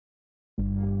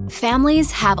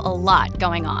Families have a lot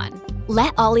going on.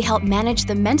 Let Ollie help manage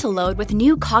the mental load with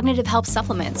new cognitive help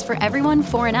supplements for everyone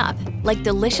 4 and up, like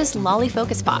delicious Lolly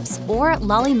Focus Pops or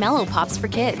Lolly Mellow Pops for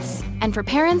kids. And for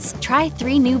parents, try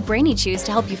 3 new Brainy Chews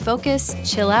to help you focus,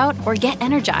 chill out, or get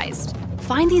energized.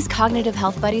 Find these cognitive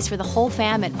health buddies for the whole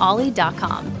fam at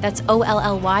ollie.com. That's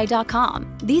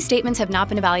OLLY.com. These statements have not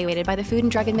been evaluated by the Food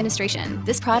and Drug Administration.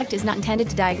 This product is not intended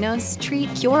to diagnose,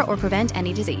 treat, cure, or prevent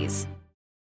any disease.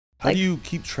 How do you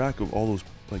keep track of all those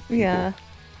people? Yeah,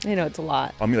 I know it's a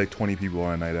lot. I mean, 20 people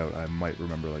on a night out. I might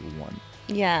remember one.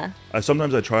 Yeah.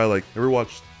 Sometimes I try ever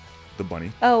watch The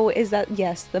Bunny? Oh, is that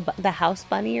the House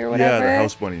Bunny or whatever? Yeah, the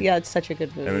House Bunny. Yeah, it's such a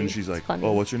good movie. And then she's like,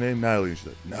 "Oh, what's your name?" Natalie. And she's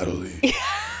like,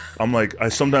 "Natalie."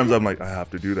 Sometimes I'm like, I have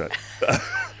to do that.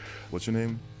 What's your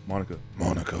name? Monica.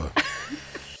 Monica.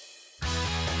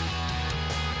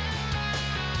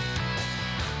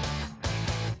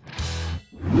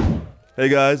 Hey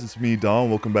guys, it's me, Dom.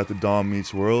 Welcome back to Dom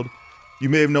Meets World. You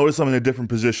may have noticed I'm in a different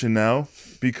position now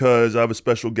because I have a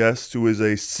special guest who is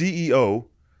a CEO,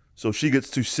 so she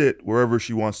gets to sit wherever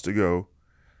she wants to go.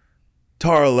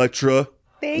 Tara Electra,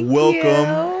 welcome.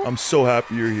 You. I'm so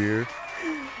happy you're here.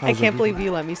 I can't believe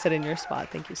you let me sit in your spot.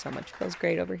 Thank you so much. Feels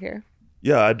great over here.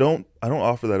 Yeah, I don't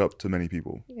offer that up to many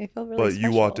people. I feel really But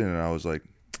special. you walked in and I was like,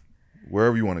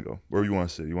 wherever you want to go, wherever you want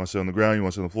to sit. You want to sit on the ground, you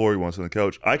want to sit on the floor, you want to sit on the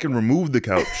couch. I can remove the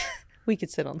couch. We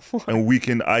could sit on the floor. And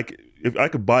if I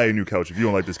could buy a new couch. If you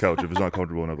don't like this couch, if it's not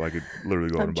comfortable enough, I could literally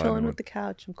go out and buy a new one. I'm chilling with the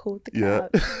couch. I'm cool with the couch.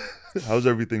 Yeah. How's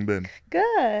everything been?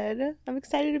 Good. I'm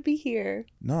excited to be here.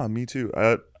 Nah, me too.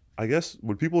 I guess,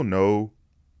 would people know?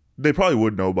 They probably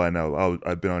would know by now.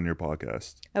 I've been on your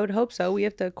podcast. I would hope so. We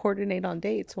have to coordinate on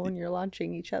dates when you're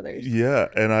launching each other's. Yeah,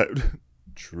 and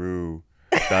true.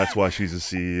 That's why she's a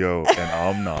CEO and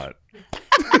I'm not.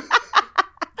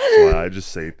 That's why I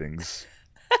just say things.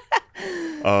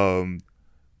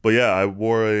 But yeah, I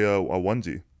wore a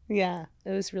onesie. Yeah,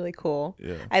 it was really cool.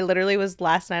 Yeah. I literally was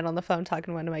last night on the phone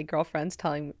talking to one of my girlfriends,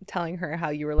 telling her how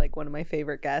you were like one of my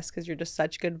favorite guests because you're just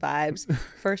such good vibes.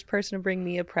 First person to bring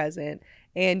me a present,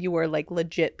 and you were like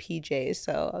legit PJs.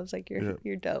 So I was like,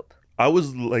 you're dope. I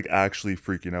was actually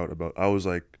freaking out about. I was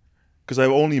like, because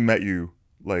I've only met you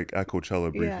at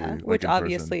Coachella briefly. Yeah, which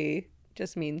obviously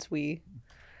just means we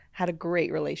had a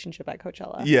great relationship at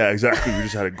Coachella. Yeah, exactly. We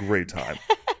just had a great time.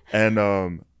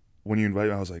 And when you invited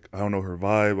me, I was like, I don't know her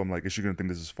vibe. I'm like, is she gonna think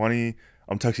this is funny?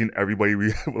 I'm texting everybody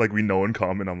we know in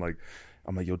common. I'm like,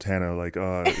 yo, Tana,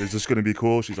 is this gonna be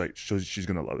cool? She's like, she's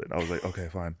gonna love it. I was like, okay,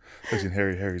 fine. Texting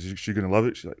Harry, is she gonna love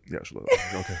it? She's like, yeah, she'll love it. I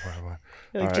was like, okay, fine.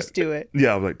 You're like, just do it.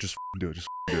 Yeah, I was like, just do it,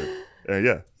 do it. And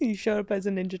yeah. You showed up as a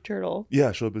Ninja Turtle. Yeah,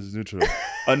 I showed up as a Ninja Turtle.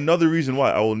 Another reason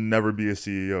why I will never be a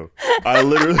CEO.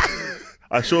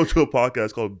 I showed up to a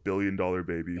podcast called $1 Billion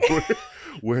Baby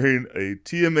wearing a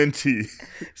TMNT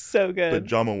so good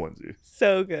pajama onesie.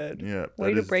 So good. Yeah.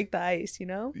 Way to break the ice, you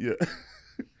know? Yeah.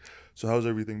 So how's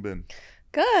everything been?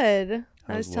 Good.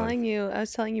 I was life?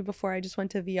 telling you before, I just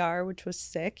went to VR, which was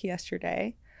sick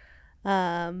yesterday.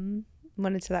 Went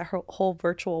into that whole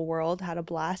virtual world, had a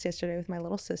blast yesterday with my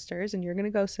little sisters, and you're gonna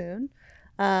go soon.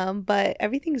 But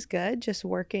everything's good, just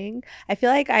working. I feel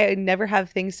like I never have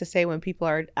things to say when people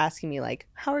are asking me like,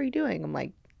 how are you doing? I'm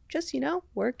like, just,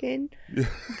 working,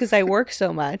 because I work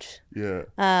so much. Yeah.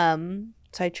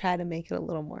 So I try to make it a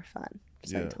little more fun.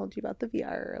 So Yeah. I told you about the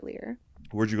VR earlier.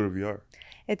 Where'd you go to VR?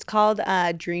 It's called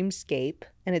Dreamscape,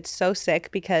 and it's so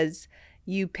sick because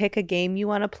you pick a game you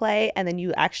want to play, and then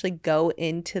you actually go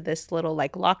into this little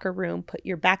locker room, put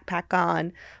your backpack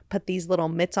on, put these little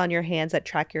mitts on your hands that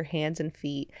track your hands and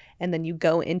feet, and then you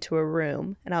go into a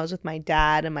room. And I was with my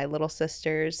dad and my little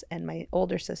sisters and my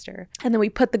older sister, and then we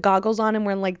put the goggles on and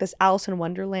we're in this Alice in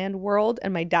Wonderland world,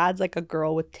 and my dad's like a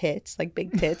girl with tits,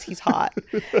 big tits. He's hot.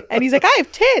 And he's like, I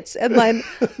have tits. And then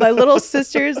my little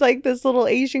sister's this little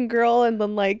Asian girl, and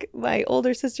then my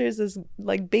older sister's this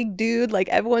big dude.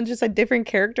 Everyone's just a different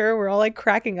character. We're all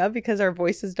cracking up because our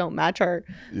voices don't match our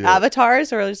avatars.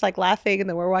 So we're just laughing, and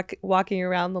then we're walking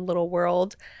around the little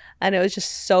world. And it was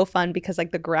just so fun because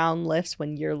the ground lifts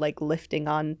when you're lifting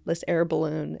on this air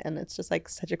balloon, and it's just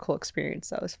such a cool experience.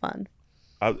 So it was fun.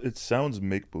 It sounds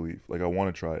make-believe. I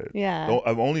want to try it. Yeah.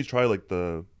 I've only tried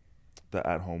the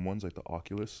at-home ones, the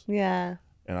Oculus. Yeah.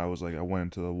 And I was I went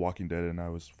into The Walking Dead and I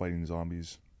was fighting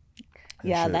zombies.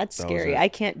 Yeah, that's scary. I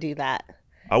can't do that.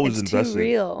 I was invested. Too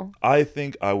real. I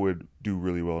think I would do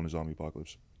really well in a zombie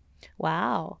apocalypse.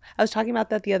 Wow. I was talking about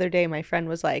that the other day. My friend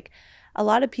was like, a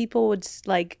lot of people would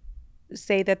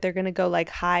say that they're going to go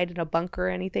hide in a bunker or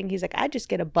anything. He's like, I'd just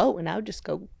get a boat and I would just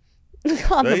go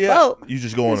on the Yeah, boat. you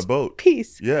just go on a boat.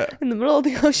 Peace. Yeah. In the middle of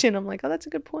the ocean. I'm like, oh, that's a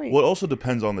good point. Well, it also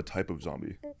depends on the type of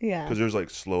zombie. Yeah. Because there's like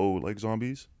slow like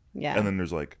zombies. Yeah. And then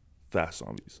there's like fast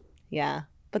zombies. Yeah.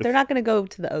 But they're not going to go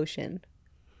to the ocean.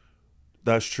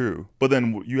 That's true. But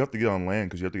then you have to get on land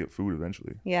because you have to get food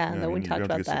eventually. Yeah. You And know then what I we mean? talked You have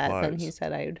to about get that. supplies. Then he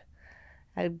said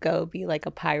I'd go be like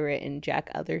a pirate and jack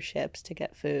other ships to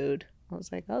get food. I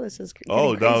was like, oh, this is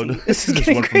getting crazy. No, This is just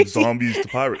getting went crazy. from zombies to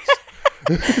pirates.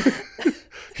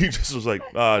 He just was like,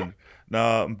 nah,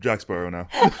 I'm Jack Sparrow now.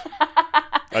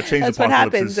 I changed That's what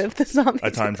happens apocalypses. if the zombies I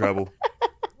time go. travel.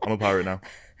 I'm a pirate now.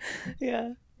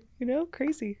 Yeah.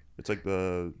 Crazy. It's like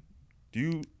do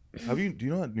you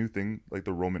know that new thing, like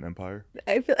the Roman Empire?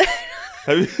 I feel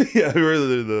Have you heard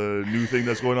of the new thing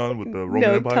that's going on with the Roman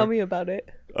Empire? Tell me about it.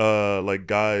 Like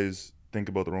guys think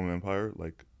about the Roman Empire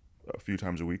like a few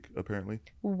times a week, apparently.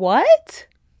 What?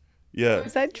 Yeah.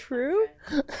 Is that true?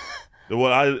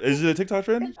 Is it a TikTok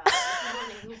trend?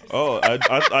 Oh,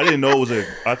 I didn't know it was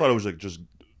I thought it was like just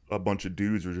a bunch of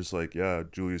dudes were just like, yeah,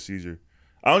 Julius Caesar.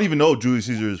 I don't even know Julius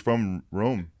Caesar is from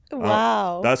Rome.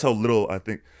 Wow. That's how little I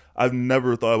think. I've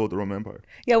never thought about the Roman Empire.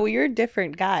 Yeah, well, you're a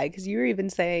different guy because you were even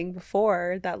saying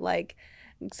before that like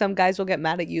some guys will get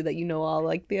mad at you that you know all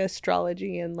like the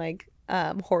astrology and like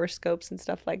horoscopes and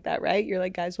stuff like that, right? You're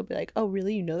like, guys will be like, oh,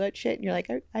 really? You know that shit? And you're like,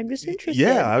 I'm just interested.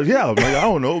 Yeah. I'm like, I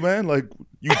don't know, man. Like,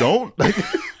 you don't? Like,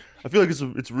 I feel like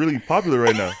it's really popular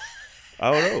right now.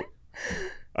 I don't know.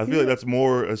 I feel like that's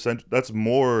more essential. That's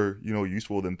more,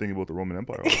 useful than thinking about the Roman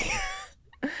Empire.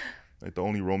 Like, the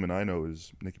only Roman I know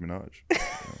is Nicki Minaj.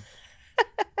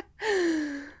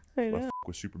 I know.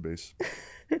 With super bass.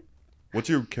 What's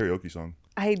your karaoke song?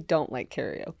 I don't like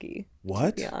karaoke.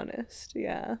 What? To be honest,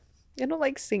 yeah. I don't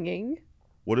like singing.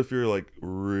 What if you're like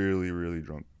really, really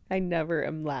drunk? I never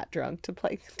am that drunk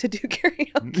to do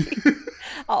karaoke.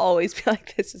 I'll always be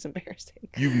like, this is embarrassing.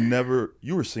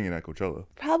 You were singing at Coachella.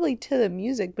 Probably to the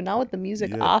music, but not with the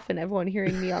music off and everyone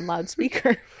hearing me on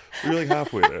loudspeaker. You're like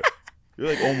halfway there. You're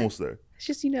like almost there. It's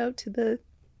just, to the,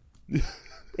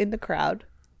 in the crowd.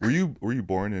 Were you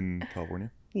born in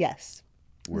California? Yes.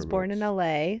 I was born in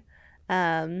LA.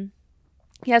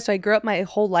 Yeah, so I grew up my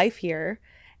whole life here.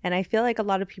 And I feel like a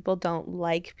lot of people don't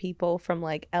like people from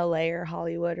like LA or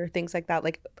Hollywood or things like that,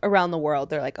 like around the world.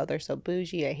 They're like, oh, they're so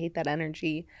bougie. I hate that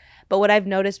energy. But what I've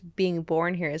noticed being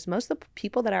born here is most of the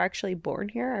people that are actually born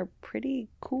here are pretty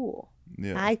cool.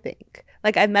 Yeah. I think.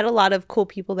 Like I've met a lot of cool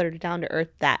people that are down to earth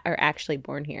that are actually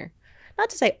born here.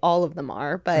 Not to say all of them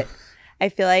are, but I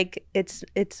feel like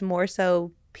it's more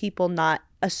so people not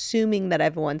assuming that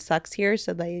everyone sucks here.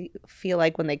 So they feel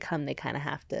like when they come, they kind of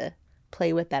have to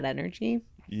play with that energy.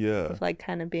 Yeah. Of like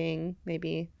kind of being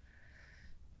maybe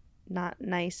not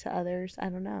nice to others. I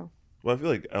don't know. Well, I feel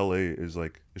like LA is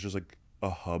like, it's just like a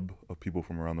hub of people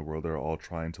from around the world that are all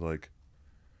trying to like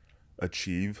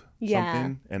achieve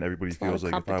something. And everybody feels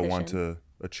like if I want to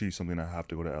achieve something, I have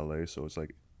to go to LA. So it's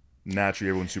like naturally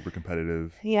everyone's super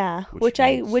competitive. Yeah. Which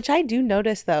I do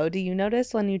notice though. Do you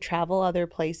notice when you travel other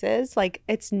places? Like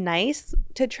it's nice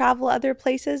to travel other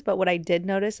places, but what I did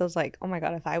notice, I was like, oh my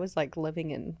God, if I was like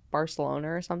living in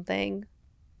Barcelona or something,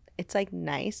 it's like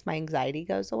nice. My anxiety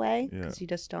goes away because you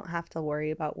just don't have to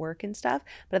worry about work and stuff.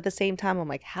 But at the same time, I'm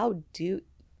like, it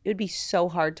would be so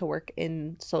hard to work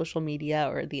in social media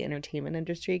or the entertainment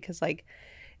industry because like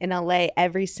in LA,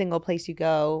 every single place you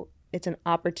go, it's an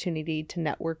opportunity to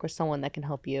network with someone that can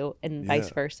help you and vice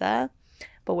versa.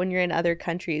 But when you're in other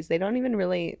countries, they don't even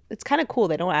really, it's kind of cool.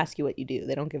 They don't ask you what you do.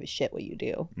 They don't give a shit what you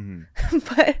do. Mm-hmm.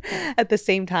 But at the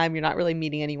same time, you're not really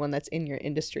meeting anyone that's in your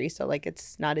industry. So like,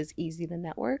 it's not as easy to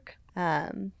network.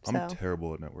 I'm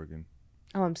terrible at networking.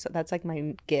 Oh, that's like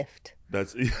my gift.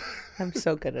 I'm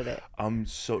so good at it.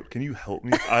 Can you help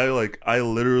me? I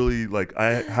literally I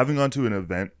haven't gone to an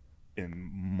event in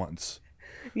months.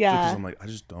 Yeah. Because I'm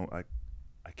like,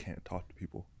 I can't talk to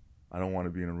people. I don't want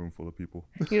to be in a room full of people.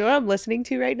 You know what I'm listening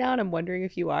to right now? And I'm wondering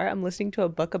if you are. I'm listening to a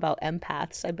book about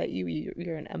empaths. I bet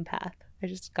you're an empath. I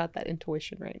just got that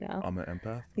intuition right now. I'm an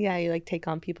empath? Yeah, you like take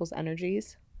on people's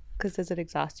energies. Because does it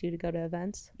exhaust you to go to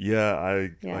events? Yeah,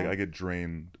 I get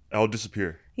drained. I'll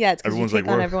disappear. Yeah, it's because you take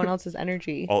on everyone else's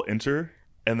energy. I'll enter,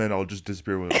 and then I'll just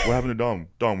disappear. What happened to Dom?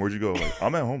 Dom, where'd you go? Like,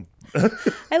 I'm at home.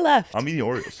 I left. I'm eating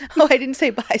Oreos. Oh, I didn't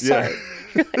say bye. Sorry.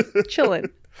 You're like chilling.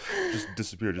 Just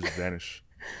disappear. Just vanish.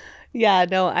 Yeah,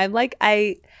 no, I'm like,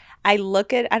 I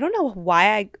look at, I don't know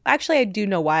why I do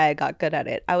know why I got good at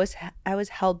it. I was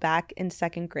held back in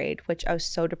second grade, which I was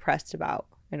so depressed about.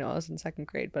 I know I was in second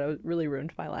grade, but it really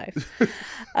ruined my life.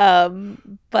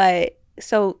 But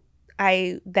so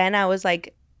I was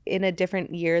like in a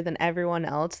different year than everyone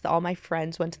else. All my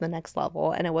friends went to the next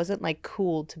level, and it wasn't like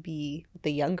cool to be with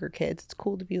the younger kids. It's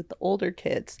cool to be with the older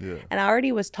kids. Yeah. And I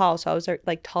already was tall, so I was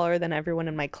like taller than everyone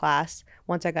in my class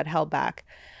once I got held back.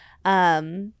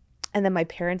 And then my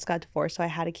parents got divorced, so I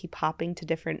had to keep hopping to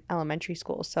different elementary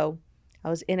schools. So I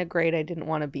was in a grade I didn't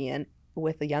want to be in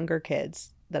with the younger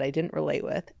kids that I didn't relate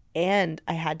with. And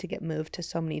I had to get moved to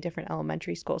so many different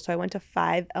elementary schools. So I went to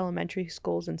 5 elementary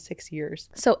schools in 6 years.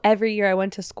 So every year I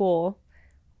went to school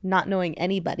not knowing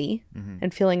anybody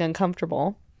and feeling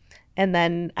uncomfortable. And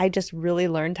then I just really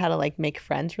learned how to like make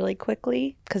friends really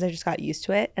quickly because I just got used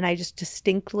to it. And I just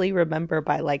distinctly remember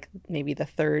by like maybe the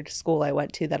 3rd school I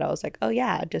went to that I was like, oh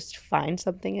yeah, just find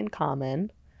something in common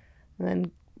and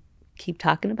then keep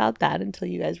talking about that until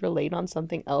you guys relate on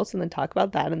something else, and then talk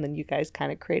about that, and then you guys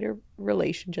kind of create a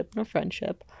relationship and a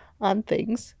friendship on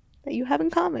things that you have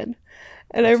in common.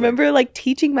 And I remember like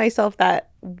teaching myself that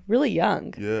really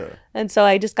young. Yeah. And so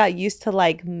I just got used to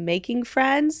like making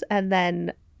friends. And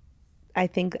then I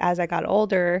think as I got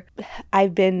older,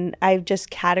 I've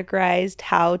just categorized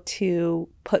how to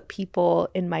put people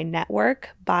in my network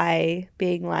by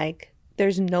being like,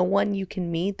 there's no one you can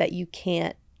meet that you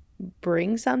can't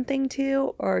bring something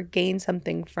to or gain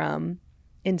something from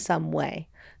in some way.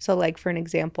 So like, for an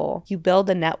example, you build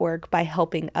a network by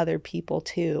helping other people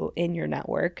too in your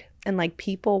network. And like,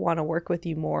 people want to work with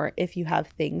you more if you have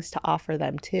things to offer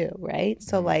them too, right?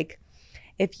 So like,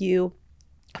 if you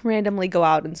randomly go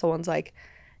out and someone's like,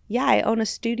 yeah, I own a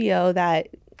studio that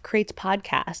creates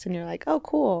podcasts, and you're like, oh,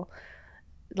 cool.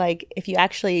 Like, if you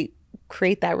actually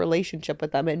create that relationship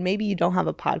with them, and maybe you don't have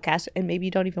a podcast, and maybe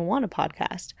you don't even want a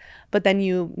podcast, but then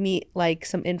you meet like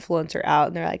some influencer out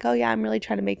and they're like, oh yeah, I'm really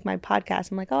trying to make my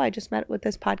podcast. I'm like, oh, I just met with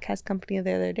this podcast company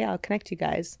the other day, I'll connect you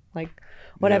guys, like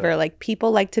whatever. Yeah. Like,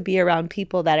 people like to be around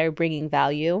people that are bringing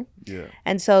value. Yeah.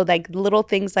 And so like little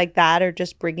things like that are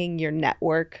just bringing your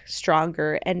network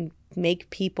stronger and make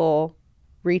people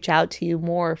reach out to you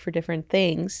more for different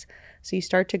things. So you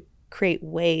start to create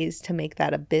ways to make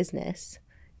that a business,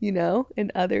 you know,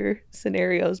 in other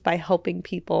scenarios by helping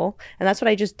people. And that's what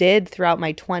I just did throughout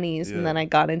my 20s. Yeah. And then I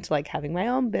got into like having my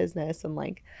own business and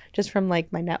like just from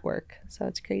like my network. So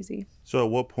it's crazy. So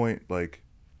at what point, like,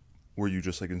 were you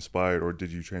just like inspired, or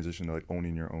did you transition to like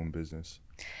owning your own business?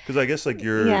 Because I guess like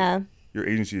your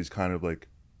agency is kind of like,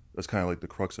 that's kind of like the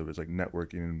crux of it. It's like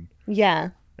networking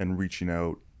and reaching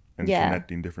out and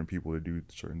connecting different people to do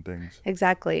certain things.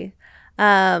 Exactly.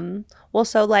 Well,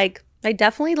 so like, I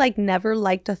definitely like never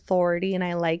liked authority, and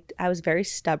I was very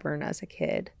stubborn as a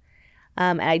kid.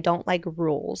 And I don't like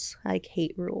rules. I like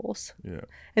hate rules. Yeah.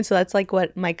 And so that's like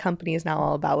what my company is now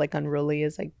all about. Like, Unruly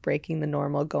is like breaking the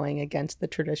normal, going against the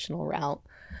traditional route.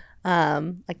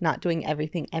 Like not doing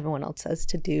everything everyone else says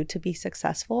to do to be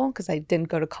successful, because I didn't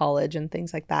go to college and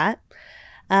things like that.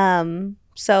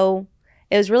 So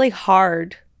it was really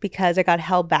hard because I got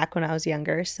held back when I was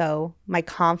younger. So my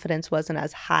confidence wasn't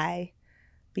as high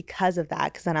because of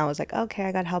that, because then I was like, okay,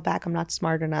 I got held back, I'm not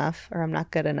smart enough, or I'm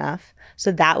not good enough.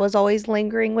 So that was always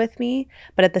lingering with me.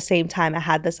 But at the same time, I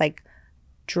had this like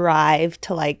drive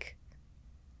to like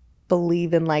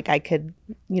believe in like I could,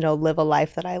 you know, live a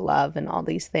life that I love and all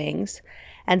these things.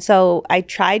 And so I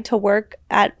tried to work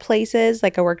at places.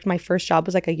 Like, my first job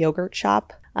was like a yogurt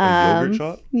shop. A yogurt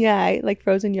shop? Yeah, like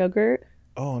frozen yogurt.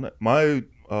 Oh, no. My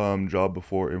job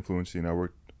before influencing, I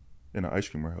worked in an ice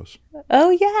cream warehouse.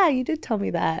 Oh yeah, you did tell me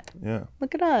that. Yeah.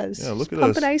 Look at us. Yeah, look just at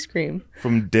pumping us. ice cream.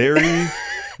 From dairy,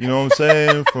 you know what I'm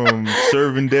saying? From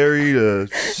serving dairy to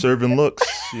serving looks,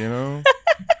 you know?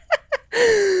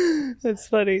 That's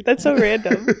funny. That's so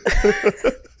random.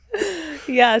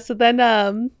 Yeah, so then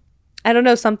I don't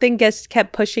know, something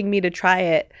kept pushing me to try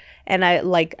it. And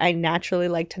I naturally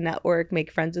like to network,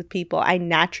 make friends with people. I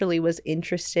naturally was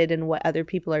interested in what other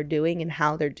people are doing and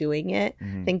how they're doing it.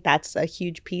 I think that's a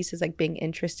huge piece, is like being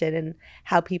interested in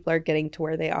how people are getting to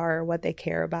where they are, or what they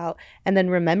care about, and then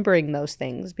remembering those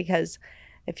things. Because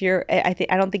I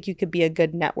don't think you could be a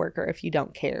good networker if you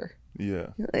don't care. Yeah.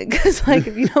 Because like,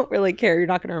 if you don't really care, you're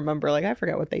not going to remember. Like, I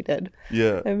forgot what they did.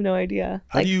 Yeah. I have no idea.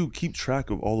 How do you keep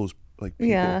track of all those like people?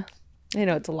 Yeah, I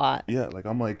know, it's a lot. Yeah, like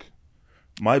I'm like,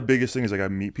 my biggest thing is like I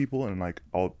meet people and like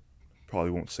I'll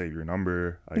probably won't save your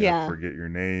number. I forget your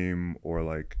name, or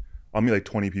like I'll meet like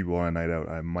 20 people on a night out.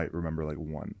 I might remember like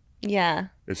one. Yeah.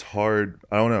 It's hard.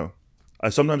 I don't know.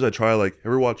 Sometimes I try, like,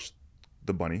 ever watch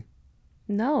The Bunny?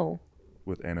 No.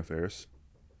 With Anna Faris?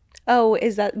 Oh,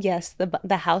 is that, yes,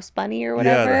 the house bunny or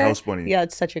whatever? Yeah, the house bunny. Yeah,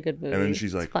 it's such a good movie. And then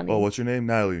she's like, funny. oh, what's your name?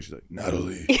 Natalie. And she's like,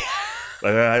 Natalie.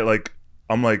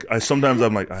 Sometimes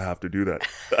I'm like, I have to do that.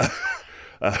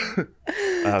 I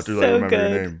have to like remember your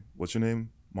name. What's your name?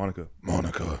 Monica.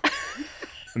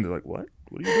 And they're like, what are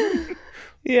you doing?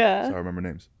 Yeah. So I remember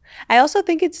names. I also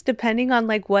think it's depending on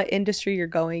like what industry you're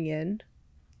going in,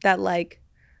 that like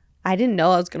I didn't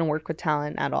know I was going to work with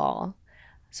talent at all.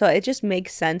 So it just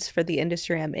makes sense for the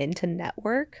industry I'm in to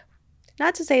network.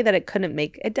 Not to say that it couldn't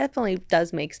make, it definitely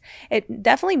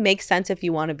makes sense if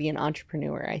you want to be an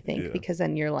entrepreneur, I think, Yeah. because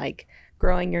then you're like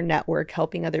growing your network,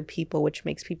 helping other people, which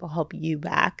makes people help you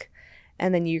back.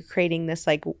 And then you're creating this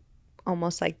like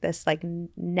almost like this like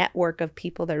network of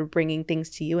people that are bringing things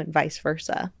to you and vice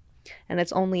versa. And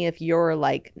it's only if you're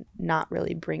like not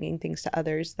really bringing things to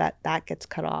others that gets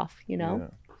cut off, you know?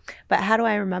 Yeah. But how do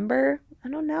I remember? I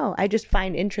don't know. I just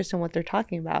find interest in what they're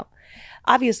talking about.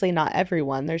 Obviously not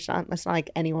everyone. It's not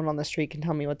like anyone on the street can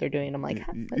tell me what they're doing. I'm like,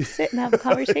 let's sit and have a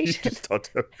conversation. Just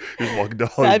walking down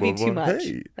That'd be too much.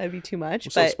 Hey, That'd be too much.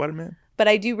 what's up, Spider-Man? But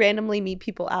I do randomly meet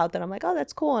people out that I'm like, oh,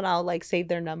 that's cool. And I'll like save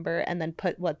their number and then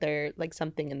put what they're like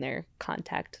something in their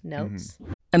contact notes.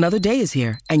 Mm-hmm. Another day is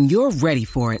here, and you're ready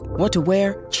for it. What to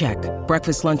wear? Check.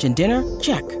 Breakfast, lunch, and dinner?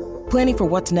 Check. Planning for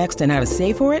what's next and how to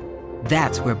save for it?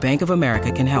 That's where Bank of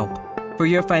America can help. For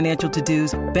your financial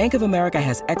to-dos, Bank of America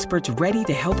has experts ready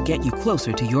to help get you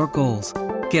closer to your goals.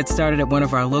 Get started at one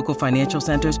of our local financial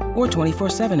centers or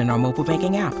 24/7 in our mobile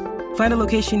banking app. Find a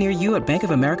location near you at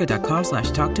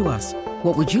bankofamerica.com/talktous.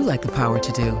 What would you like the power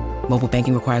to do? Mobile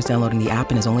banking requires downloading the app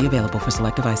and is only available for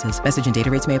select devices. Message and data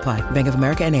rates may apply. Bank of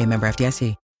America N.A., member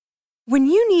FDIC. When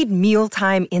you need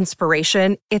mealtime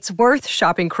inspiration, it's worth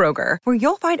shopping Kroger, where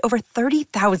you'll find over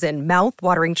 30,000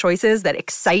 mouth-watering choices that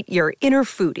excite your inner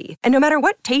foodie. And no matter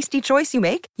what tasty choice you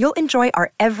make, you'll enjoy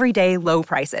our everyday low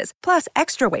prices, plus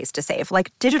extra ways to save,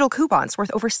 like digital coupons worth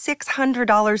over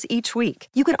 $600 each week.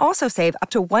 You can also save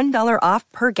up to $1 off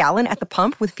per gallon at the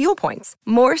pump with fuel points.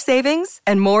 More savings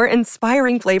and more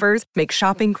inspiring flavors make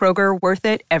shopping Kroger worth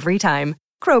it every time.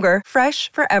 Kroger,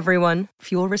 fresh for everyone.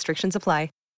 Fuel restrictions apply.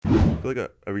 I feel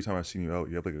like every time I've seen you out,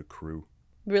 you have like a crew.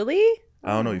 Really?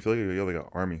 I don't know. You feel like you have like an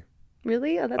army.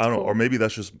 Really? Oh, that's I don't cool. know. Or maybe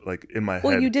that's just like in my head.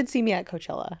 Well, you did see me at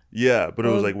Coachella. Yeah, but it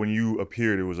was like when you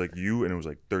appeared, it was like you and it was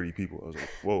like 30 people. I was like,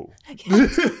 whoa.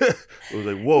 It was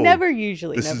like, whoa. Never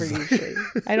usually. This Never is like- usually.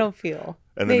 I don't feel.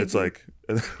 And then it's like,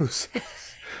 and then it was,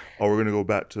 oh, we're going to go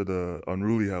back to the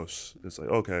unruly house. It's like,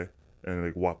 okay. And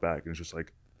like walk back and it's just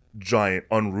like giant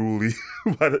unruly.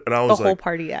 And I was the like, whole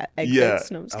party at exits. yeah.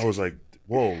 No, I'm just I was like,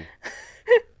 whoa.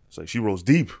 It's like she rolls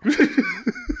deep.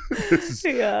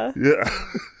 yeah. Yeah.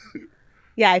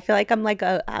 Yeah, I feel like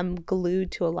I'm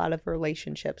glued to a lot of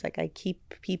relationships. Like I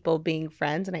keep people being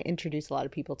friends and I introduce a lot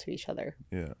of people to each other.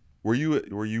 Yeah. Were you an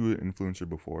influencer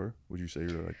before? Would you say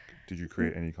you're like, did you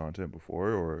create any content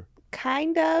before or?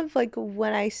 Kind of like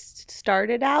when I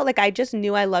started out, like I just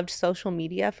knew I loved social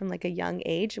media from like a young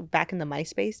age back in the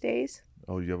MySpace days.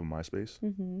 Oh, you have a MySpace?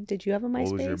 Mm-hmm. Did you have a MySpace?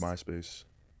 What was your MySpace?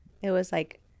 It was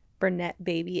like Burnett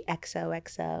Baby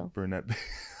XOXO. Burnett.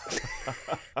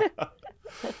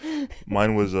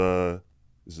 Mine was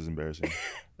this is embarrassing,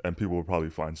 and people will probably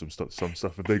find some stuff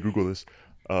if they Google this.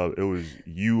 It was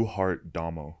You Heart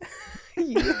Damo.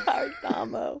 You Heart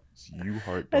Damo. You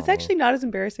Heart Damo. That's actually not as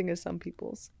embarrassing as some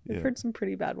people's. I've Yeah. heard some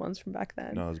pretty bad ones from back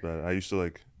then. No, it was bad. I used to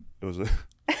like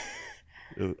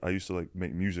I used to like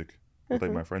make music with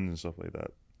like my friends and stuff like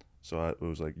that. So it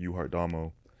was like You Heart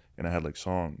Damo, and I had like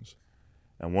songs,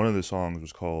 and one of the songs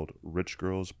was called Rich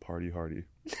Girls Party Hardy.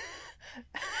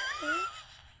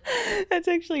 That's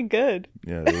actually good.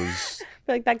 Yeah, it was. I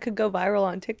feel like that could go viral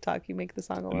on TikTok. You make the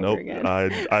song all Nope, over again.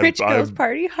 Rich Girls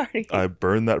Party Hardy. I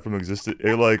burned that from existence.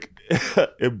 It like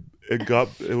it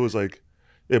was like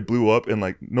it blew up, and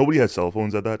like nobody had cell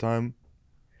phones at that time.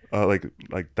 Like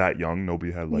that young,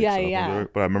 nobody had like Yeah, cell phones. yeah. There.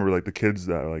 But I remember like the kids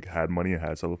that like had money and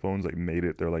had cell phones like made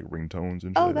it their like ringtones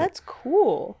and shit. Oh, like that. that's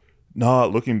cool. Nah,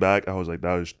 looking back, I was like,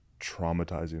 that was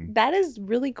traumatizing. That is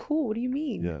really cool. What do you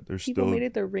mean? Yeah, there's People still made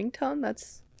it their ringtone.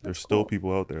 That's there's still cool.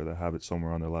 people out there that have it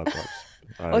somewhere on their laptops.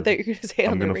 Oh, I thought you were gonna say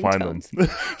I'm on their gonna find them.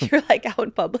 ringtones. You're like out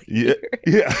in public. Yeah,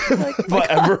 You're yeah. like, If oh my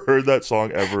I ever heard that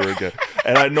song ever again,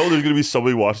 and I know there's gonna be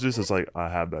somebody watching this that's like, I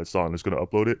have that song, it's gonna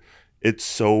upload it. It's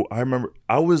so. I remember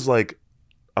I was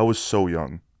so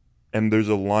young, and there's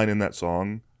a line in that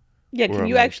song. Yeah, where can I'm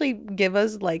you like- actually give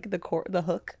us like the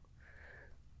hook?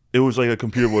 It was like a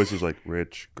computer voice. It was like,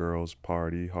 "Rich girls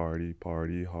party hardy,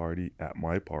 party hardy at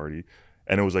my party,"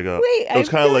 and it was like a. Wait, it was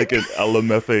I kind of feel like an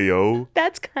LMFAO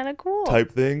That's kind of cool.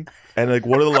 type thing, and like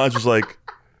one of the lines was like,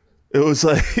 it was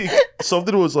like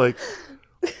something was like,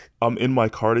 "I'm in my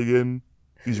cardigan.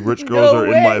 These rich girls No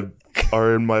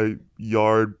are in my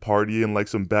yard partying like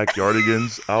some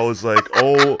backyardigans." I was like,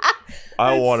 oh,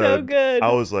 I That's want to. so good.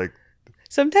 I was like,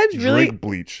 Sometimes really Drink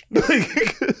bleach.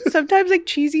 sometimes like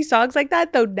cheesy songs like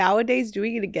that though nowadays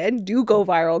doing it again do go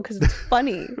viral because it's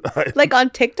funny. Like on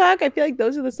TikTok, I feel like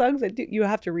those are the songs that you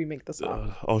have to remake the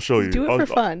song. I'll show you. Do it for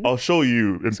fun. I'll show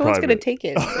you in Someone's private. gonna take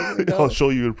it. Like, I'll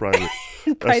show you in private.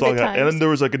 in That song private times. and then there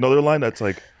was like another line that's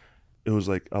like, it was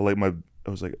like I like my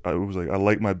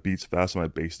beats fast and my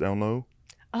bass down low.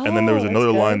 And then there was Oh, another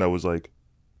that's line good. that was like,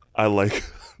 I like.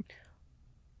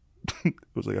 It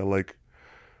was like I like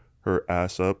her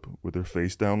ass up with her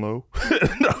face down low.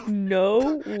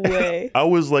 No way. I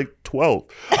was like 12.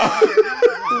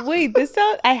 Wait, this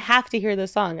sound. I have to hear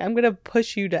this song. I'm gonna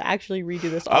push you to actually redo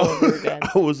this all over again.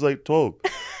 I was like 12.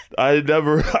 I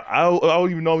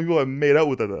don't even know how people I made out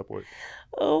with at that point.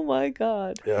 Oh my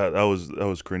god. Yeah, that was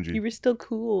cringy. You were still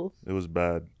cool. It was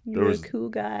bad. You were a cool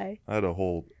guy. I had a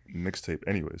whole mixtape.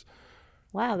 Anyways,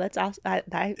 Wow, that's awesome. I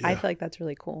feel like that's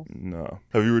really cool. no.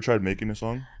 Have you ever tried making a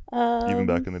song? Even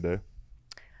back in the day?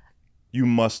 You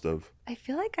must have. I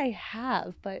feel like I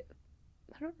have, but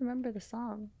I don't remember the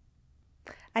song.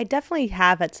 I definitely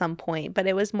have at some point, but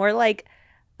it was more like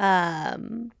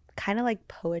kind of like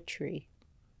poetry.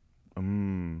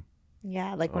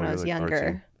 Yeah, like when I was like younger.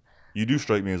 artsy. You do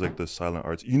strike me as like the silent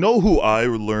arts. You know who I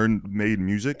learned made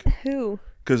music? Who?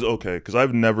 Because I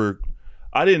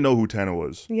didn't know who Tana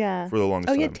was. Yeah. For the longest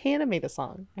Oh time. yeah, Tana made a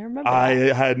song. I remember. I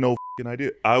that. had no fucking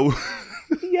idea.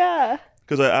 Yeah.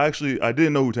 Because I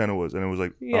didn't know who Tana was, and it was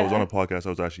like I was Yeah. on a podcast. I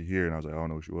was actually here, and I was like, I don't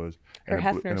know who she was, Her and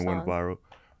Hefner it went song. viral.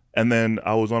 And then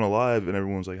I was on a live, and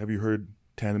everyone was like, "Have you heard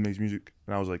Tana makes music?"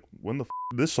 And I was like, "When the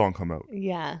did this song come out?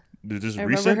 Yeah. Is this I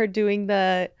recent?" remember her doing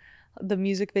the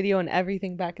music video and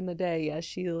everything back in the day. Yeah,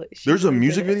 she There's a really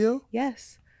music did it. video?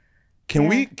 Yes. Can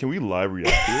Yeah. we live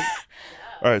react to it?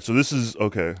 All right, so this is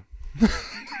okay.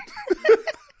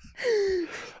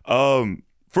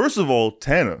 First of all,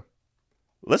 Tana,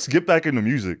 let's get back into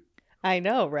music. I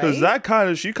know, right?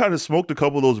 Because she kind of smoked a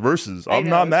couple of those verses. I I'm know,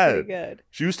 not it's mad. pretty good.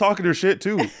 She was talking her shit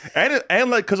too, and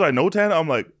like because I know Tana, I'm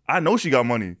like I know she got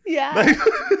money. Yeah.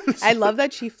 Like, I love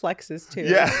that she flexes too.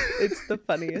 Yeah. It's the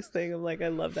funniest thing. I'm like, I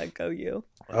love that. Go you.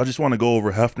 I just want to go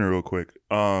over Hefner real quick.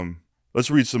 Let's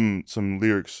read some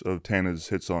lyrics of Tana's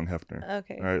hit song Hefner.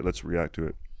 Okay. All right, let's react to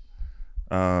it.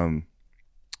 On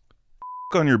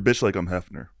your bitch like I'm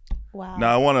Hefner. Wow.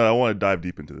 Now I want to dive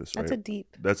deep into this. That's right? a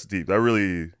deep. That's deep. That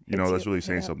really, Hits that's you. really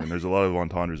saying Yeah. something. There's a lot of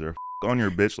entendres there. On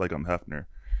your bitch like I'm Hefner.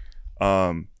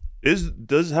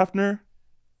 Does Hefner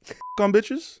on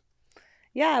bitches?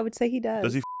 Yeah, I would say he does.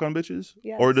 Does he on bitches?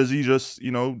 Yes. Or does he just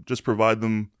provide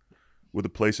them with a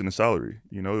place and a salary?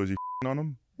 Is he on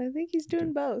them? I think he's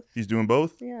doing both. He's doing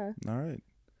both? Yeah. All right.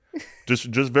 Just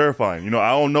verifying. I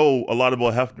don't know a lot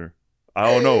about Hefner.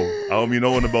 I don't know. I don't be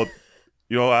knowing about,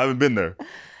 I haven't been there.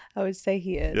 I would say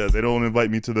he is. Yeah, they don't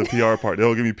invite me to the PR part. They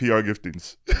don't give me PR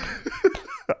giftings.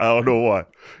 I don't know why.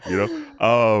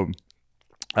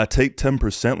 I take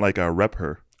 10% like I rep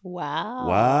her. Wow.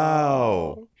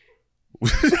 Wow.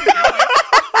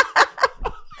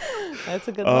 That's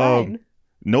a good line.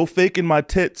 No faking my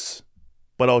tits,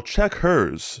 but I'll check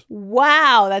hers.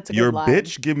 Wow, that's a good Your line.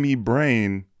 bitch give me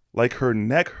brain like her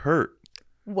neck hurt.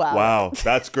 Wow. Wow,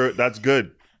 that's good. That's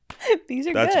good. These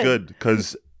are That's good.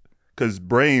 good because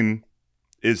brain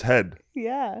is head,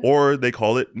 Yeah. or they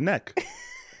call it neck.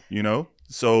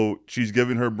 So she's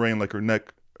giving her brain like her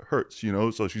neck hurts.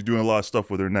 So she's doing a lot of stuff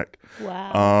with her neck.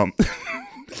 Wow.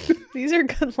 These are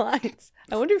good lines.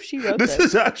 I wonder if she wrote This this.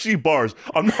 is actually bars.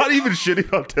 I'm not even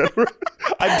shitting on Taylor.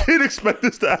 I didn't expect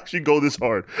this to actually go this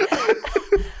hard.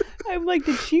 I'm like,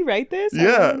 did she write this? I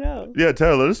Yeah. don't know. Yeah,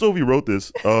 Taylor, let us know if you wrote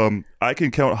this. I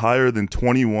can count higher than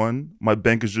 21. My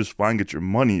bank is just fine. Get your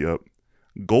money up.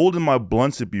 Gold in my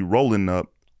blunts, it be rolling up.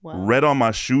 Wow. Red on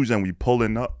my shoes, and we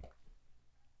pulling up.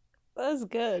 That's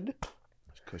good.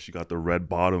 Because she got the red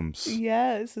bottoms.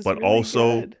 Yes. It's But really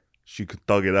also, good. she could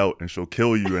thug it out, and she'll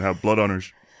kill you and have blood on her.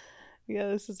 Yeah,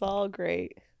 this is all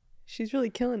great. She's really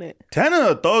killing it. Tana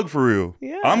a thug for real.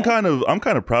 Yeah. I'm kind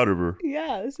of proud of her.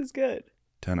 Yeah, this is good.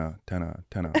 Tana. Now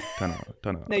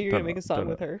you're gonna make a song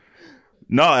with her.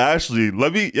 No, actually,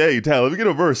 Tana, let me get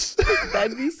a verse.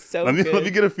 That'd be so let me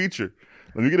good. get a feature.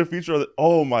 Let me get a feature of it.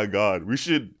 Oh my god, we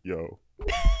should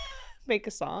Make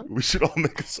a song. we should all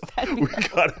make a song. That'd be We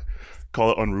gotta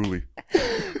call it Unruly.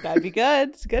 That'd be good.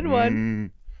 It's a good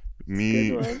one. Me,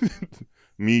 Good one.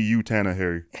 me, you, Tana,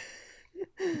 Harry.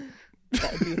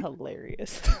 That'd be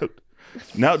hilarious.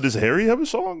 Now, does Harry have a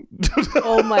song?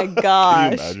 Oh my Can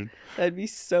gosh. you imagine? That'd be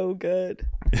so good.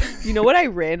 You know what I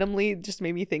randomly just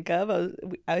made me think of?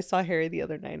 I saw Harry the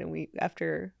other night, and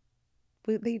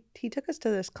he took us to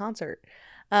this concert.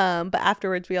 But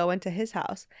afterwards, we all went to his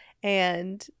house,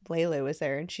 and Lele was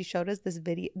there, and she showed us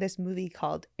this movie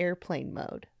called Airplane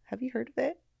Mode. Have you heard of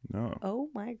it? No. Oh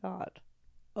my god.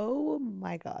 Oh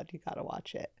my god, you gotta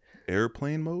watch it.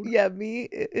 Airplane Mode? Yeah,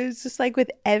 it's just like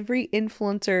with every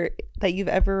influencer that you've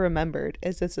ever remembered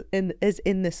is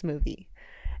in this movie.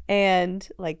 And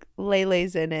like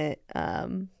Lele's in it,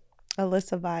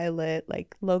 Alyssa Violet,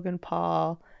 like Logan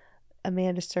Paul,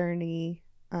 Amanda Cerny,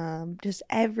 just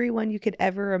everyone you could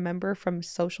ever remember from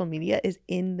social media is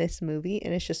in this movie,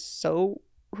 and it's just so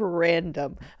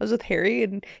random. I was with Harry,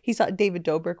 and he saw David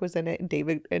Dobrik was in it,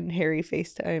 and Harry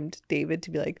FaceTimed David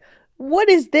to be like, what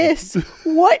is this?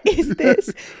 What is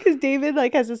this? Because David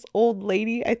like has this old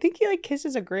lady. I think he like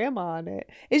kisses a grandma on it.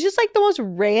 It's just like the most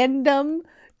random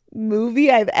movie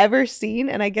I've ever seen,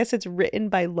 and I guess it's written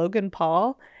by Logan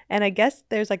Paul, and I guess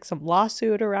there's like some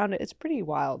lawsuit around it. It's pretty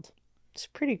wild. It's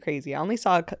pretty crazy. I only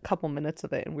saw a couple minutes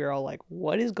of it, and we were all like,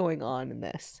 what is going on in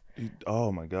this?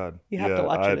 Oh my god. You have to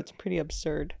watch it. It's pretty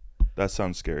absurd. That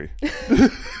sounds scary.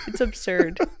 It's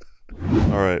absurd.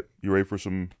 All right, you ready for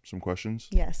some questions?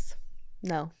 Yes.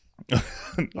 No. All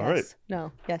Yes. right.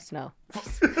 No. Yes. No.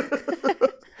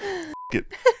 It.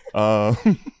 All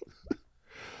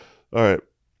right.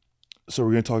 So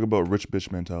we're gonna talk about rich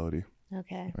bitch mentality.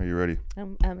 Okay. Are you ready?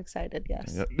 I'm excited.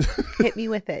 Yes. Yep. Hit me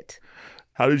with it.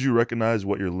 How did you recognize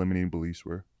what your limiting beliefs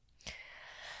were?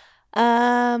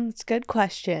 It's a good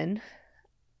question.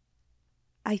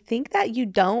 I think that you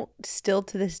don't still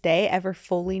to this day ever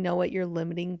fully know what your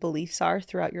limiting beliefs are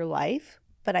throughout your life.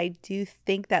 But I do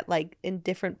think that like in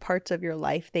different parts of your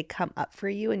life, they come up for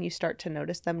you and you start to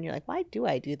notice them and you're like, why do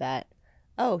I do that?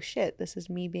 Oh shit, this is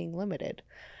me being limited.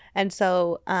 And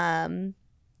so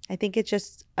I think it's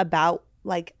just about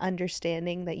like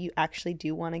understanding that you actually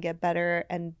do want to get better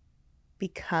and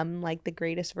become like the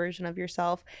greatest version of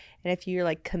yourself. And if you're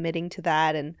like committing to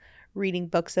that and reading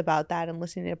books about that and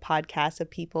listening to podcasts of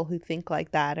people who think like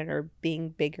that and are being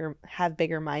bigger, have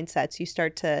bigger mindsets, you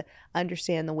start to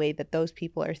understand the way that those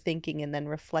people are thinking and then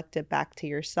reflect it back to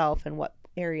yourself and what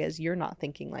areas you're not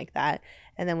thinking like that.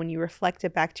 And then when you reflect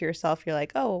it back to yourself, you're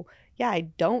like, oh yeah, I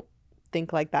don't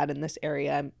think like that in this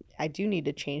area. I do need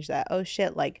to change that. Oh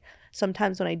shit, like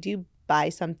sometimes when I do buy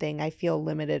something, I feel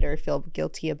limited or feel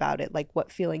guilty about it. Like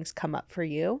what feelings come up for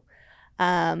you?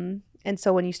 And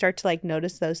so when you start to like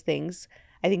notice those things,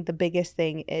 I think the biggest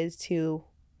thing is to,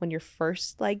 when you're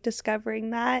first like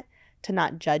discovering that, to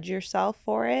not judge yourself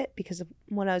for it. Because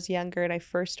when I was younger and I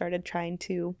first started trying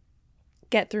to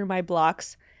get through my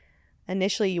blocks,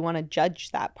 initially you want to judge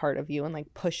that part of you and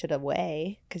like push it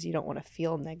away because you don't want to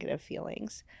feel negative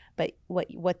feelings. But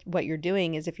what you're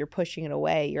doing is if you're pushing it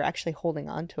away, you're actually holding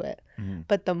on to it. Mm-hmm.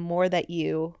 But the more that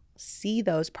you see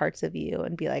those parts of you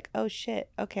and be like, oh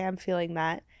shit, okay, I'm feeling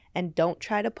that, and don't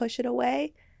try to push it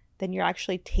away, then you're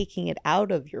actually taking it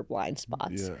out of your blind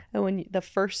spots. Yeah. And when the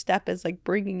first step is like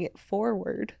bringing it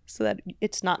forward so that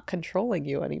it's not controlling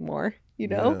you anymore, you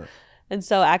know? Yeah. And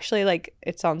so actually, like,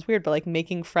 it sounds weird, but like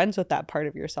making friends with that part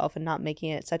of yourself and not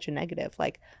making it such a negative.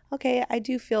 Like, okay, I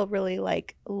do feel really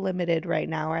like limited right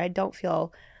now, or I don't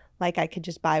feel like I could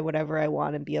just buy whatever I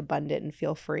want and be abundant and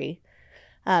feel free.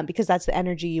 Because that's the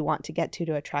energy you want to get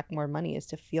to attract more money, is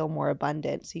to feel more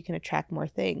abundant so you can attract more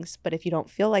things. But if you don't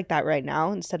feel like that right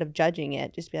now, instead of judging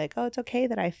it, just be like, oh, it's okay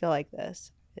that I feel like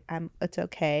this. It's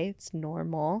okay. It's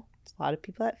normal. There's a lot of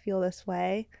people that feel this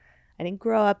way. I didn't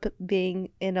grow up being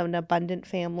in an abundant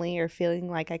family or feeling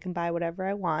like I can buy whatever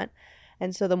I want.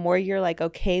 And so the more you're like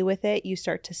okay with it, you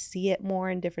start to see it more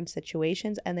in different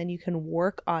situations, and then you can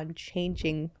work on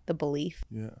changing the belief.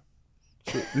 Yeah.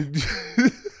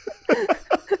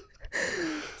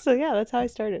 So yeah, that's how I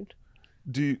started.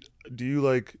 Do you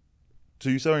like, so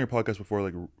you said on your podcast before,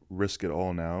 like, risk it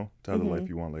all now to have the life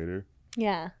you want later?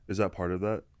 Yeah. Is that part of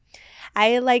that?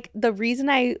 I like, the reason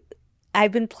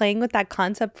I've been playing with that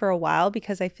concept for a while,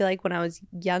 because I feel like when I was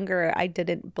younger, I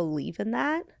didn't believe in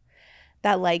that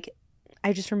like,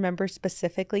 I just remember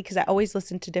specifically because I always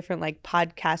listened to different like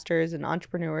podcasters and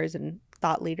entrepreneurs and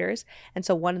thought leaders. And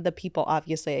so one of the people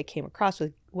obviously I came across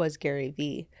was Gary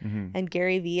Vee. Mm-hmm. And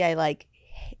Gary Vee,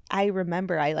 I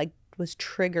remember I like was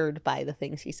triggered by the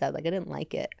things he said. Like, I didn't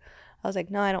like it. I was like,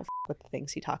 no, I don't with the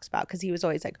things he talks about, because he was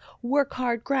always like, work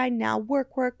hard, grind now, work.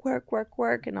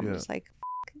 And I'm just like,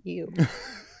 you.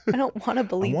 I don't want to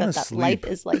believe that life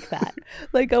is like that.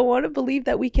 Like, I want to believe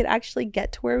that we could actually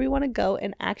get to where we want to go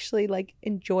and actually like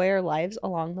enjoy our lives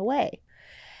along the way.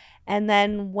 And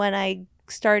then when I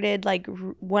started, like,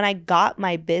 when I got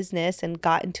my business and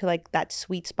got into like that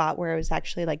sweet spot where I was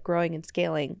actually like growing and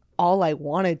scaling, all I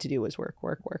wanted to do was work.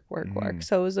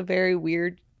 So it was a very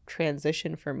weird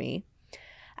transition for me.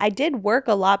 I did work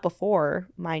a lot before,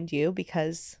 mind you,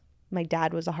 because my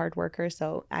dad was a hard worker.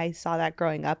 So I saw that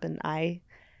growing up and I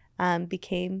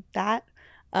became that.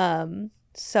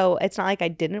 So it's not like I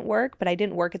didn't work, but I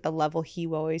didn't work at the level he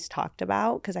always talked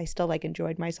about because I still like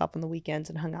enjoyed myself on the weekends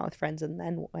and hung out with friends and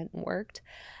then went and worked.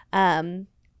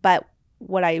 But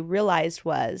what I realized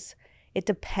was it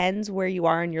depends where you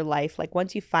are in your life. Like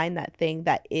once you find that thing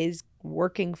that is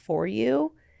working for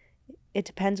you, it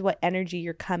depends what energy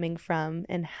you're coming from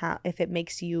and how, if it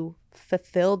makes you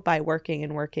fulfilled by working,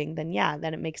 then yeah,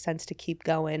 then it makes sense to keep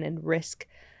going and risk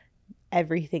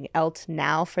everything else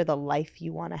now for the life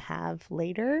you want to have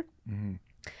later. Mm-hmm.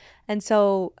 And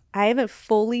so I haven't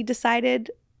fully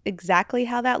decided exactly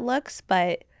how that looks,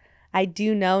 but I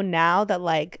do know now that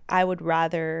like I would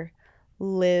rather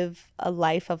live a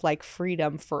life of like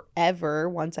freedom forever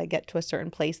once I get to a certain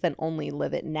place than only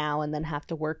live it now and then have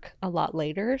to work a lot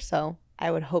later. So I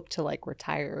would hope to like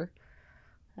retire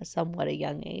at somewhat a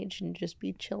young age and just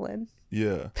be chilling.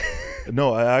 Yeah.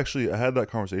 No, I had that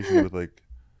conversation with like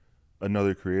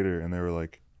another creator, and they were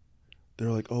like,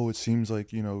 oh, it seems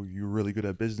like, you know, you're really good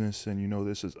at business and you know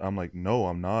this is, I'm like, no,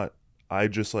 I'm not. I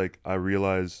just like, I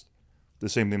realized the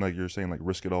same thing like you're saying, like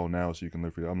risk it all now so you can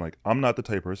live for it. I'm like, I'm not the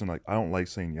type of person, like I don't like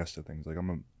saying yes to things. Like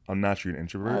I'm naturally an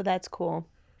introvert. Oh, that's cool.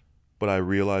 But I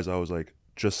realized I was like,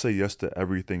 just say yes to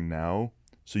everything now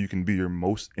so you can be your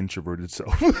most introverted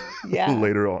self Yeah.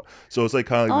 later on. So it's like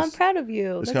kind of like I'm proud of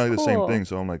you. It's That's kind of like cool. the same thing.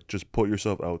 So I'm like, just put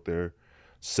yourself out there,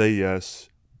 say yes,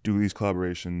 do these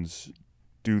collaborations,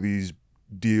 do these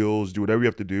deals, do whatever you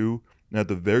have to do. And at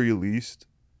the very least,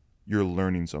 you're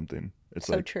learning something. It's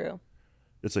so like, true.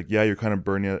 It's like, yeah, you're kind of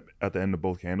burning at the end of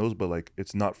both candles, but like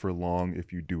it's not for long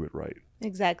if you do it right.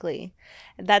 Exactly.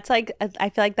 That's like, I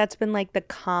feel like that's been like the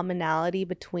commonality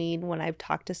between when I've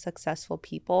talked to successful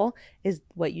people is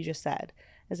what you just said.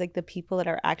 Is like the people that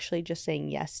are actually just saying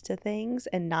yes to things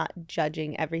and not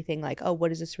judging everything like, oh,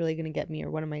 what is this really going to get me or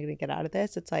what am I going to get out of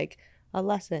this? It's like a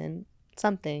lesson,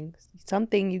 something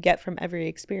you get from every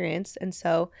experience. And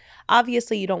so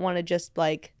obviously you don't want to just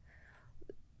like,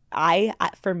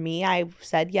 for me, I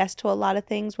said yes to a lot of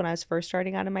things when I was first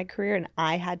starting out in my career, and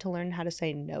I had to learn how to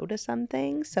say no to some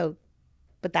things. So,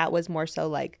 but that was more so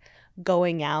like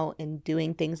going out and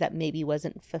doing things that maybe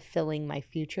wasn't fulfilling my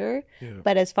future. Yeah.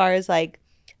 But as far as like,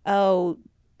 oh,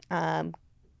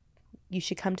 you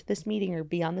should come to this meeting or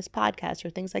be on this podcast or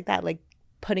things like that, like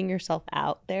putting yourself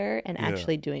out there and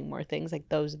actually doing more things, like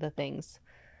those are the things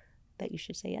that you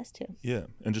should say yes to. Yeah.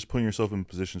 And just putting yourself in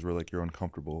positions where like you're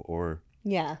uncomfortable, or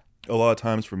Yeah. a lot of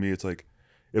times for me, it's like,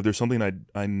 if there's something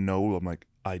I know, I'm like,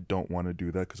 I don't want to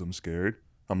do that because I'm scared.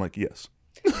 I'm like, yes.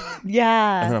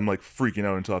 Yeah. And then I'm like freaking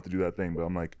out until I have to do that thing. But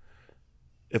I'm like,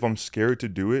 if I'm scared to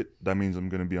do it, that means I'm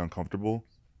going to be uncomfortable,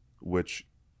 which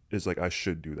is like, I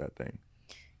should do that thing.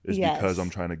 Is because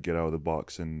I'm trying to get out of the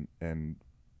box and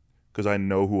because I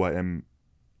know who I am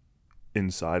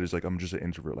inside is like, I'm just an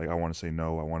introvert. Like I want to say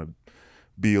no. I want to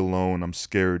be alone. I'm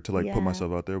scared to like put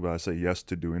myself out there, but I say yes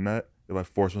to doing that. If I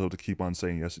force myself to keep on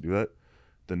saying yes to do that,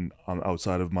 then I'm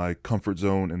outside of my comfort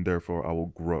zone and therefore I will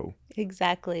grow.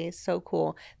 Exactly. It's so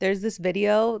cool. There's this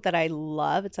video that I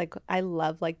love. It's like, I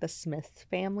love like the Smith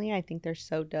family. I think they're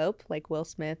so dope. Like Will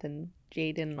Smith and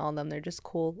Jaden and all of them. They're just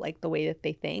cool, like the way that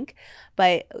they think.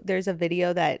 But there's a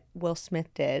video that Will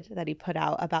Smith did that he put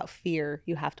out about fear.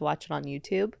 You have to watch it on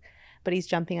YouTube. But he's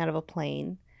jumping out of a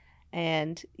plane.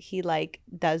 And he like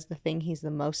does the thing he's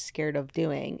the most scared of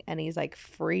doing, and he's like,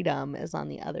 freedom is on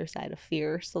the other side of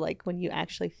fear. So like when you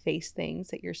actually face things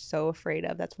that you're so afraid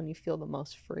of, that's when you feel the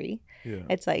most free. Yeah.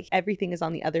 It's like everything is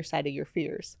on the other side of your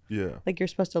fears. Yeah. Like you're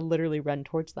supposed to literally run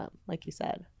towards them, like you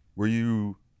said. Were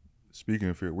you, speaking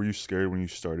of fear, were you scared when you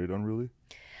started Unruly?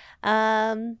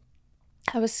 I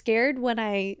was scared when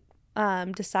I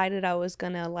decided I was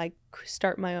gonna like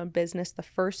start my own business, the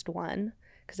first one,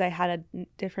 because I had a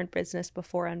different business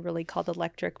before Unruly called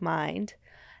Electric Mind.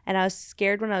 And I was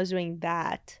scared when I was doing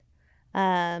that.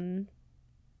 But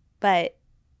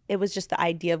it was just the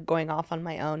idea of going off on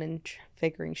my own and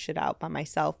figuring shit out by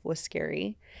myself was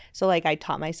scary. So like I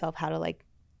taught myself how to like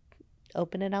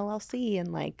open an LLC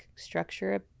and like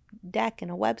structure a deck and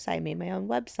a website, made my own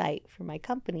website for my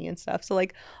company and stuff. So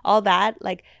like all that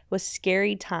like was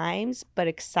scary times but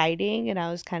exciting, and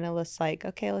I was kind of just like,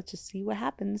 okay, let's just see what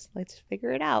happens, let's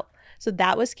figure it out. So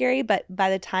that was scary, but by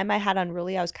the time I had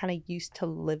Unruly, I was kind of used to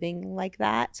living like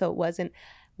that. So it wasn't,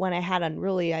 when I had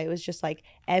Unruly, I was just like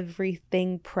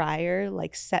everything prior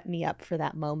like set me up for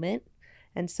that moment.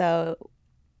 And so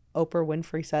Oprah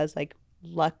Winfrey says like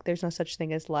luck, there's no such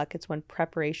thing as luck. It's when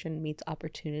preparation meets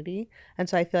opportunity. And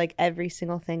so I feel like every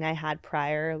single thing I had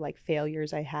prior, like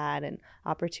failures I had and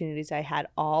opportunities I had,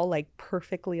 all like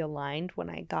perfectly aligned when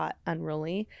I got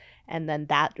Unruly. And then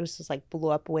that was just like blew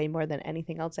up way more than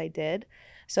anything else I did.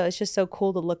 So it's just so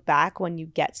cool to look back when you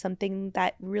get something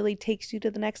that really takes you to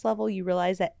the next level. You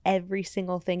realize that every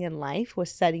single thing in life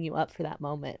was setting you up for that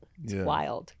moment. It's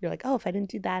wild. You're like, oh, if I didn't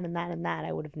do that and that and that,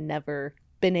 I would have never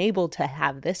been able to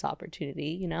have this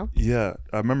opportunity, you know? Yeah.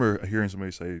 I remember hearing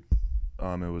somebody say,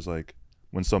 it was like,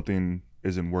 when something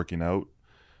isn't working out,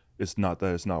 it's not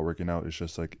that it's not working out. It's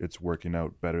just like it's working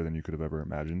out better than you could have ever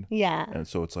imagined. Yeah. And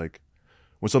so it's like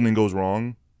when something goes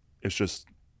wrong, it's just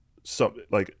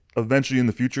like eventually in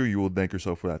the future you will thank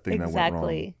yourself for that thing that went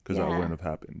wrong because that wouldn't have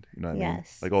happened. You know what I mean?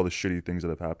 Like all the shitty things that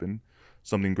have happened,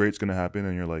 something great's gonna happen,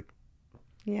 and you're like,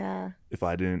 yeah. If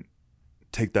I didn't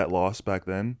take that loss back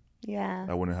then, yeah,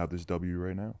 I wouldn't have this W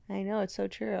right now. I know, it's so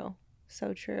true,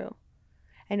 so true.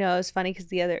 I know, it was funny because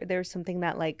there was something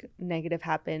that like negative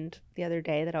happened the other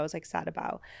day that I was like sad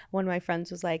about. One of my friends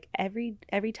was like, every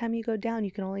time you go down,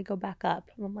 you can only go back up.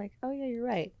 And I'm like, oh yeah, you're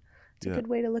right. It's a good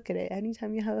way to look at it.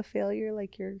 Anytime you have a failure,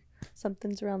 like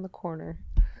something's around the corner.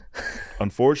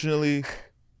 Unfortunately,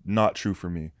 not true for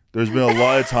me. There's been a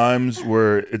lot of times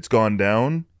where it's gone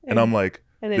down and I'm like,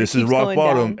 this is rock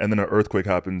bottom, and then an earthquake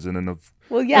happens, and then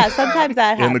well, yeah, sometimes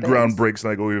that happens. And the ground breaks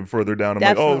and I go even further down. I'm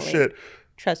Definitely. Like, oh shit.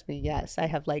 Trust me, yes. I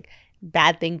have like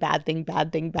bad thing, bad thing,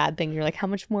 bad thing, bad thing. You're like, how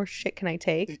much more shit can I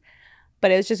take?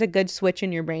 But it was just a good switch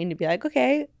in your brain to be like,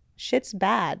 okay, shit's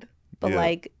bad, but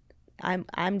like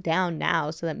I'm down now,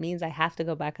 so that means I have to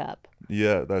go back up.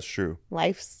 Yeah, that's true.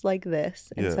 Life's like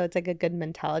this, and so it's like a good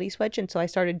mentality switch. And so I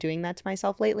started doing that to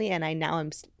myself lately,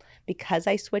 and because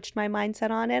I switched my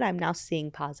mindset on it, I'm now seeing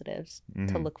positives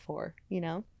to look for. You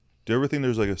know? Do you ever think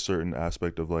there's like a certain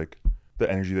aspect of like the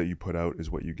energy that you put out is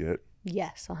what you get?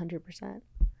 Yes, 100%.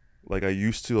 Like I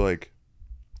used to like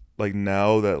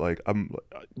now that like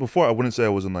before I wouldn't say I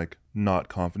wasn't like not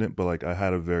confident, but like I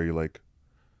had a very like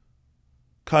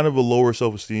kind of a lower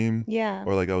self-esteem. Yeah.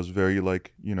 Or like I was very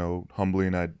like, you know, humbly,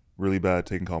 and I'd really bad at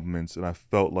taking compliments, and I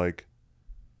felt like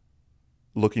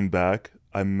looking back,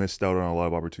 I missed out on a lot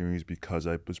of opportunities because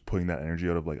I was putting that energy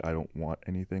out of like I don't want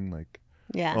anything, like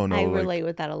oh no, I relate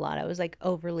with that a lot. I was like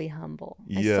overly humble.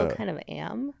 I still kind of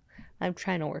am. I'm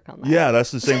trying to work on that. Yeah, that's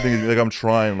the same thing. Like I'm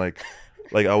trying, like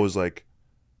I was like,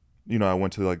 you know, I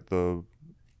went to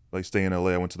like stay in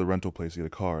LA. I went to the rental place to get a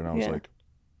car, and I was like,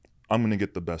 I'm gonna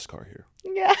get the best car here.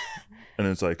 Yeah. And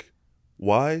it's like,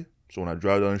 why? So when I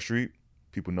drive down the street,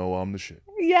 people know I'm the shit.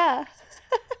 Yeah.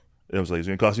 And it was like, it's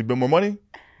gonna cost me a bit more money,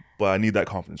 but I need that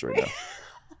confidence right now.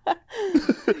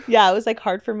 Yeah, it was like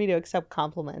hard for me to accept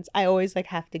compliments. I always like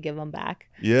have to give them back.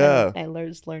 Yeah. And I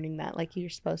was learning that like you're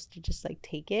supposed to just like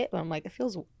take it. But I'm like, it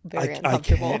feels very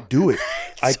uncomfortable. I can't do it.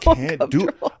 I can't do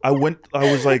it. I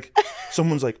was like,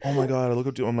 someone's like, oh my God, I look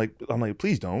up to you. I'm like,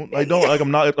 please don't. Like, don't, like,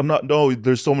 I'm not, no,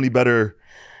 there's so many better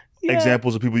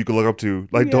examples of people you could look up to.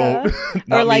 Like, don't.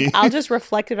 Or like, I'll just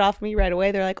reflect it off me right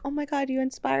away. They're like, oh my God, you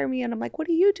inspire me. And I'm like, what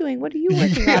are you doing? What are you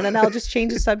working on? And I'll just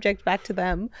change the subject back to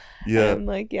them. Yeah. And I'm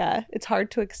like, yeah, it's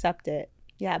hard to accept it.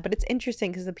 Yeah. But it's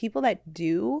interesting because the people that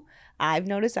do, I've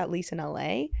noticed, at least in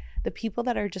LA, the people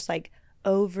that are just like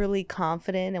overly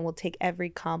confident and will take every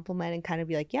compliment and kind of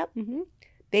be like, yep,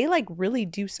 they like really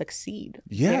do succeed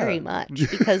very much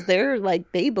because they're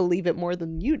like, they believe it more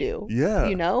than you do. Yeah.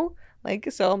 You know?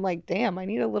 Like, so I'm like, damn, I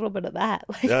need a little bit of that.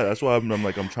 Like, yeah, that's why I'm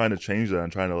like, I'm trying to change that.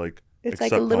 I'm trying to like, it's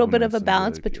like a little bit of a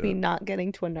balance between not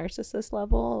getting to a narcissist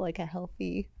level, like a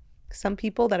healthy. Some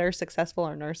people that are successful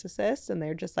are narcissists, and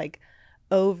they're just like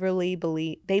overly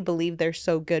believe they're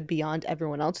so good beyond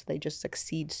everyone else. They just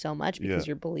succeed so much because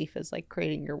your belief is like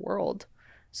creating your world.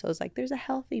 So it's like there's a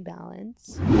healthy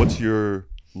balance. What's your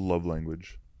love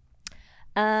language?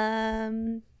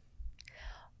 I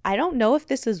don't know if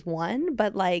this is one,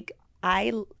 but like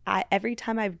I every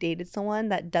time I've dated someone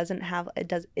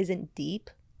that isn't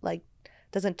deep, like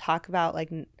doesn't talk about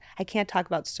like, I can't talk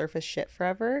about surface shit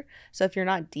forever. So if you're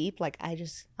not deep, like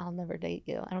I'll never date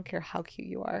you. I don't care how cute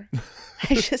you are.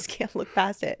 I just can't look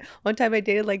past it. One time I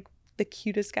dated like the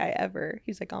cutest guy ever.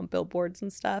 He's like on billboards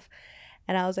and stuff.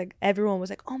 And I was like, everyone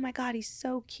was like, oh my God, he's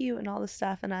so cute and all this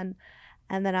stuff. And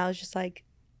then I was just like,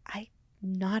 I'm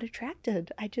not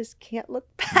attracted. I just can't look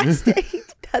past it. He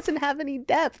doesn't have any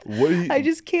depth. I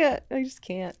just can't.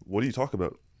 What do you talk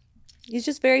about? He's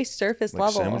just very surface like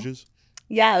level. Sandwiches?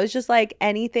 Yeah, it was just like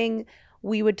anything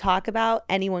we would talk about,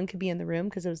 anyone could be in the room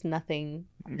because it was nothing.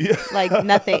 Yeah. Like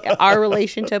nothing. Our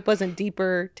relationship wasn't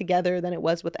deeper together than it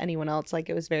was with anyone else. Like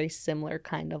it was very similar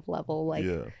kind of level. Like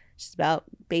just about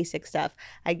basic stuff.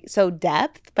 So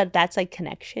depth, but that's like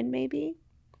connection maybe.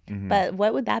 Mm-hmm. But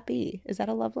what would that be? Is that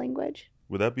a love language?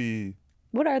 Would that be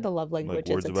What are the love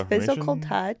languages? words of It's physical affirmation?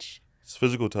 touch, it's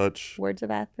physical touch, words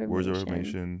of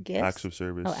affirmation, gifts, acts of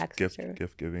service, acts of gift service.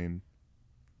 gift giving,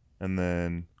 and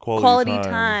then quality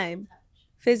time,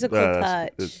 physical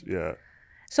touch. Yeah.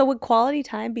 So would quality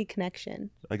time be connection?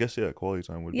 I guess quality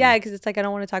time would Yeah, be because it's like I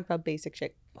don't want to talk about basic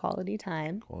shit. Quality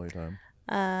time. quality time.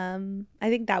 I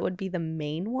think that would be the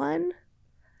main one.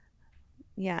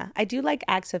 Yeah, I do like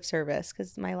acts of service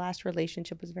because my last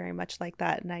relationship was very much like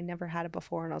that, and I never had it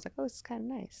before, and I was like, oh, this is kind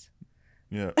of nice.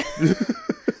 Yeah.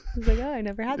 I was like, oh, I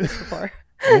never had this before.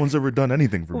 No one's ever done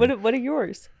anything for me. What are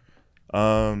yours?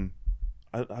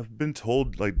 I've been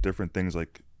told like different things,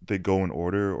 like they go in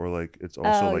order, or like it's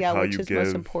also like how which you is give.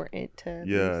 most important to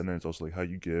Yeah, and then it's also like how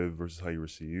you give versus how you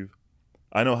receive.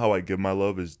 I know how I give my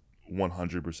love is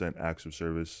 100% acts of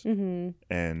service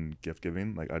and gift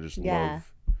giving. Like I just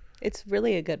love. It's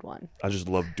really a good one. I just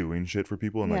love doing shit for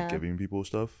people and like giving people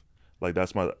stuff. Like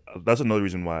that's another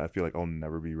reason why I feel like I'll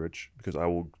never be rich, because I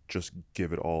will just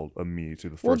give it all of me to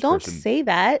the first person. Well, don't say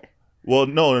that. Well,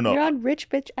 no. You're on rich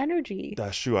bitch energy.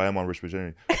 That's true. I am on rich bitch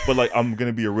energy. But like I'm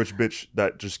gonna be a rich bitch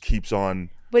that just keeps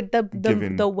on But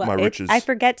giving my riches. I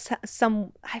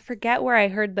forget where I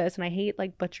heard this, and I hate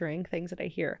like butchering things that I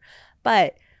hear.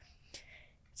 But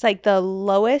it's like the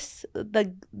lowest,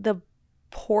 the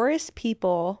poorest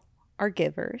people are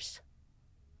givers.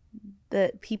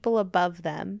 The people above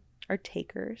them are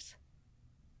takers.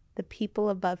 The people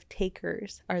above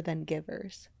takers are then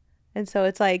givers. And so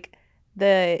it's like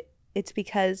it's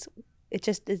because it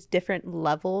just is different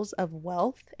levels of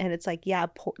wealth. And it's like,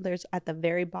 there's at the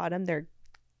very bottom, they're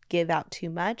give out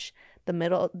too much. The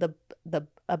middle, the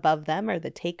above them are the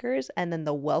takers. And then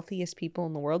the wealthiest people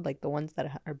in the world, like the ones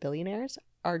that are billionaires,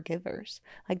 are givers.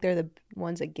 Like they're the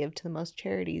ones that give to the most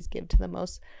charities, give to the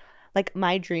most. Like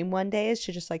my dream one day is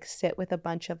to just like sit with a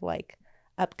bunch of like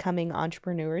upcoming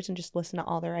entrepreneurs and just listen to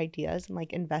all their ideas and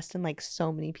like invest in like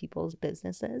so many people's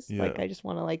businesses. Yeah. Like I just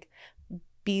want to like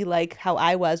be like how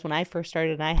I was when I first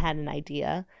started and I had an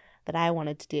idea that I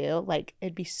wanted to do. Like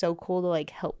it'd be so cool to like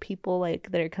help people like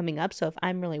that are coming up. So if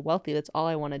I'm really wealthy, that's all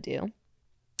I want to do.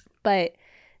 But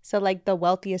so like the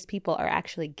wealthiest people are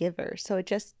actually givers. So it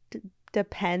just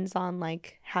depends on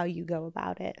like how you go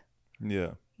about it.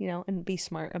 Yeah. You know, and be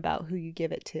smart about who you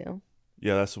give it to.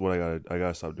 Yeah, that's what I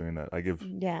gotta stop doing that.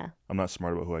 I'm not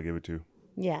smart about who I give it to.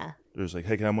 Yeah. There's like,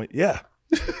 hey, can I wait? Yeah.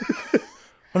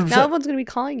 100%. Now everyone's gonna be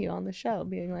calling you on the show,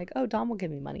 being like, "Oh, Dom will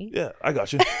give me money." Yeah, I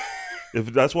got you.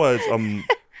 That's why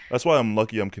I'm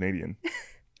lucky I'm Canadian,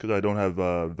 because I don't have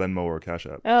Venmo or Cash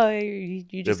App. Oh, you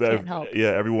just can't help.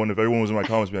 Yeah, if everyone was in my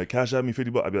comments being like, Cash App me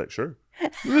 $50, I'd be like, sure.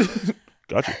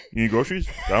 Got you. You need groceries?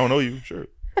 I don't know you. Sure.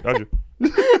 Got you.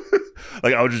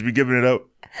 Like I would just be giving it out.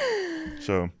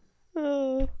 So,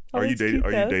 are you dating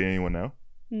anyone now?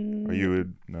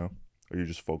 Are you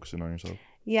just focusing on yourself?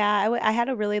 Yeah, I had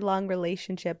a really long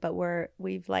relationship, but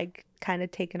we've like kind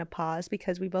of taken a pause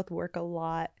because we both work a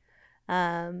lot.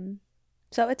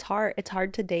 So it's hard. It's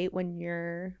hard to date when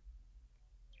you're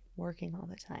working all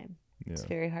the time. Yeah. It's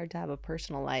very hard to have a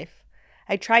personal life.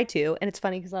 I try to, and it's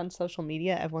funny because on social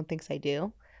media, everyone thinks I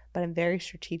do, but I'm very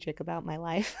strategic about my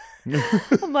life.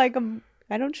 I'm like,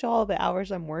 I don't show all the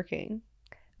hours I'm working,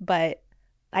 but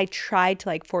I try to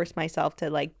like force myself to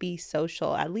like be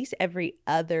social at least every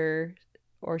other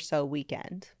or so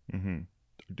weekend. Mm-hmm.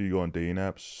 Do you go on dating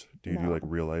apps? Do you do like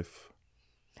real life?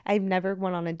 I've never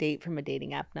went on a date from a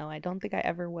dating app. No, I don't think I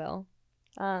ever will.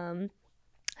 I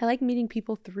like meeting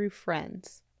people through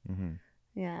friends. Mm-hmm.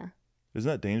 Yeah. Isn't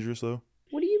that dangerous though?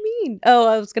 What do you mean? Oh,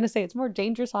 I was gonna say it's more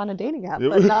dangerous on a dating app,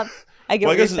 but not. I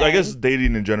guess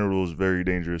dating in general is very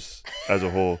dangerous as a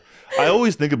whole. I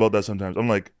always think about that sometimes. I'm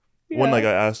like, when like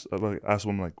I asked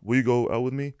them like, will you go out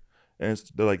with me? And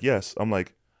they're like, yes. I'm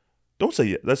like, don't say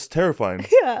yes. That's terrifying.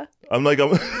 Yeah. I'm like,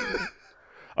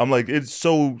 it's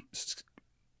so.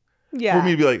 Yeah. For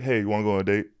me to be like, hey, you want to go on a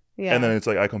date? Yeah. And then it's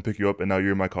like, I come pick you up, and now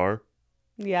you're in my car.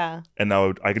 Yeah. And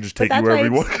now I can just take you wherever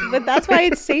you want. But that's why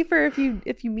it's safer if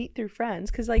you meet through friends,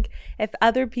 because like if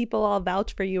other people all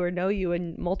vouch for you or know you,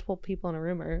 and multiple people in a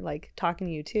room are like talking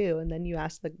to you too, and then you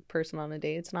ask the person on a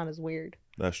date, it's not as weird.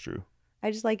 That's true.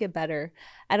 I just like it better.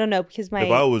 I don't know, because if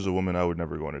I was a woman, I would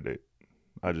never go on a date.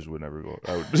 I just would never go.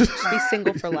 I would just be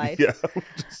single for life. Yeah.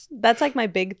 That's like my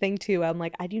big thing too. I'm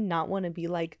like, I do not want to be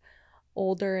like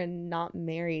older and not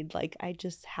married. Like I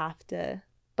just have to.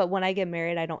 But when I get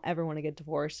married, I don't ever want to get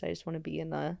divorced. I just want to be I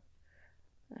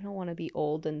don't want to be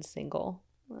old and single.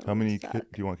 How many do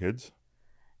you want kids?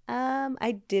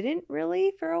 I didn't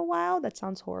really for a while. That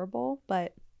sounds horrible,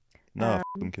 but Nah,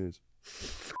 them kids.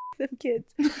 Them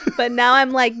kids. But now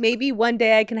I'm like, maybe one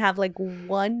day I can have like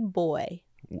one boy.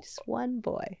 Just one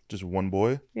boy. Just one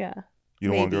boy? Yeah. You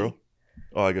don't want a Maybe. girl?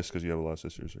 Oh, I guess because you have a lot of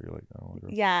sisters, so you're like, I don't want a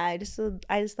girl. Yeah,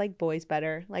 I just like boys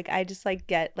better. Like I just like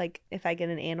get like if I get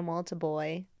an animal, it's a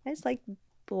boy. I just like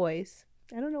boys.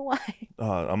 I don't know why.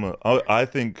 I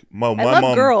think my I love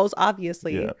mom, girls,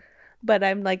 obviously. Yeah. But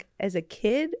I'm like, as a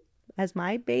kid, as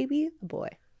my baby, a boy.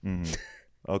 Mm-hmm.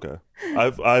 Okay.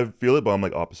 I feel it, but I'm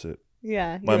like opposite.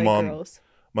 Yeah, you My like mom- girls.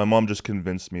 My mom just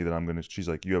convinced me that she's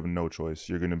like, you have no choice.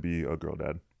 You're going to be a girl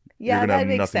dad. Yeah, gonna that have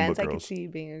makes nothing but sense. I could girls. see you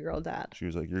being a girl dad. She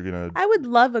was like, you're going to. I would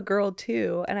love a girl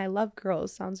too, and I love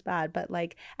girls. Sounds bad, but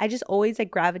like I just always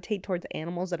like gravitate towards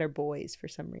animals that are boys for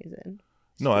some reason.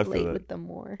 Just No, I feel relate that. with them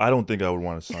more. I don't think I would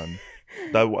want a son.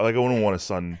 I wouldn't want a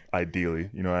son ideally.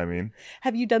 You know what I mean?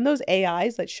 Have you done those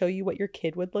AIs that show you what your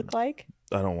kid would look like?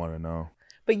 I don't want to know.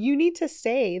 But you need to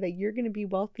say that you're going to be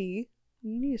wealthy.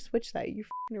 You need to switch that. You're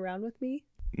f***ing around with me?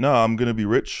 No, I'm going to be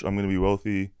rich. I'm going to be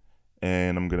wealthy.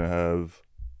 And I'm going to have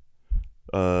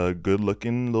a good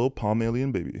looking little palm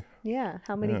alien baby. Yeah.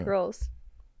 How many Yeah. girls?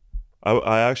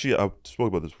 I spoke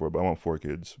about this before, but I want 4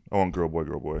 kids. I want girl, boy,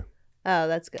 girl, boy. Oh,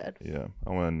 that's good. Yeah, I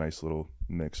want a nice little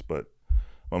mix. But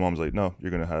my mom's like, no,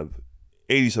 you're going to have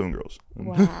 87 girls.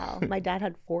 Wow. My dad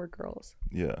had 4 girls.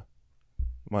 Yeah.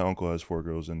 My uncle has 4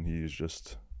 girls, and he's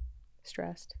just,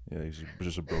 Stressed. yeah, he's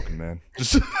just a broken man.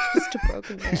 Just Just a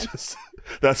broken man.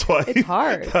 that's why It's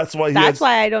hard. That's why. That's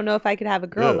why I don't know if I could have a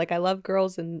girl. Yeah. Like I love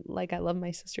girls and like I love my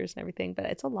sisters and everything, but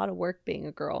it's a lot of work being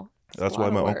a girl. It's a That's lot why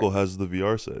of my work. uncle has the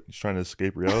VR set. He's trying to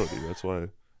escape reality. That's why.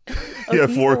 Oh, Yeah,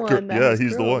 he's 4. the one that Yeah, has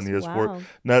he's the girls. one. He has Wow. 4.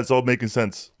 Now it's all making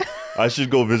sense. I should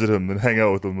go visit him and hang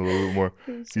out with him a little bit more.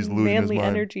 He's Some losing his manly mind.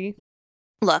 energy.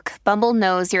 Look, Bumble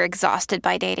knows you're exhausted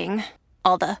by dating.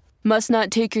 All the must not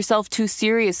take yourself too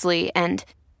seriously and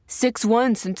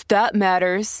 6'1" since that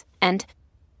matters. And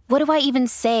what do I even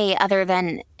say other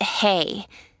than hey?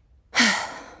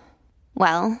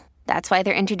 Well, that's why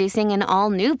they're introducing an all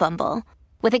new Bumble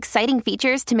with exciting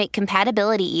features to make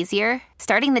compatibility easier,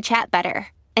 starting the chat better,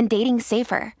 and dating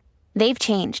safer. They've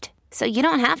changed, so you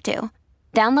don't have to.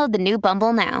 Download the new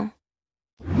Bumble now.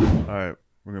 All right,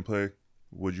 we're gonna play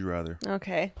Would You Rather.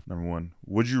 Okay. Number 1,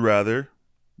 would you rather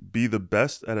be the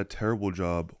best at a terrible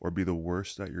job or be the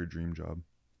worst at your dream job?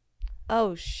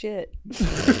 Oh shit.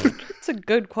 It's a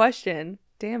good question.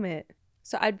 Damn it.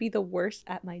 So I'd be the worst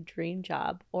at my dream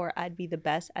job or I'd be the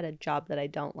best at a job that I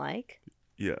don't like?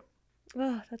 Yeah.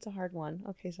 Oh, that's a hard one.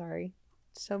 Okay, sorry.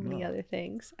 So many No. other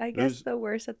things. I There's- guess the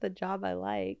worst at the job I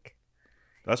like.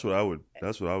 That's what I would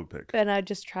pick. And I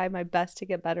just try my best to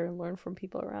get better and learn from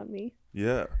people around me.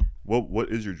 Yeah. What would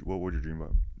your dream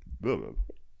job? Blah, blah.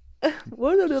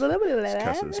 Just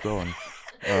cast it spelling.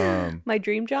 My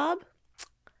dream job?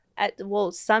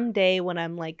 Someday when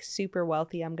I'm like super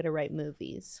wealthy, I'm gonna write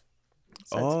movies.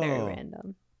 So it's very Oh.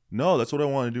 random. No, that's what I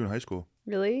wanted to do in high school.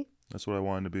 Really? That's what I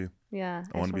wanted to be. Yeah.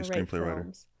 I wanna just be a wanna write screenplay writer.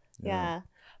 films. Yeah. Yeah.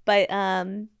 But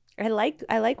I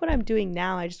like what I'm doing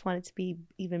now. I just want it to be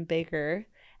even bigger.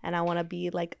 And I want to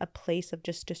be like a place of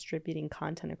just distributing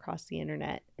content across the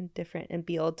internet and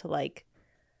be able to like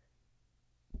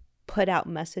put out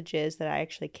messages that I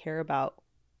actually care about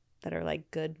that are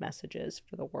like good messages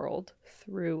for the world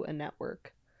through a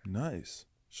network. Nice.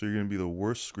 So you're gonna be the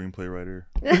worst screenplay writer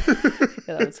Yeah,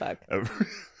 that would suck. ever.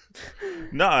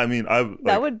 No, I mean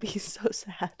That would be so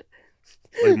sad.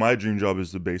 like my dream job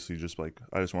is to basically just like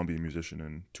I just want to be a musician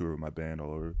and tour with my band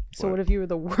all over. So But what if you were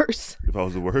the worst if I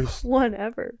was the worst? one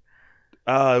ever?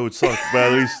 It would suck.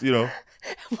 But at least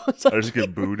I just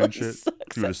get booed and shit.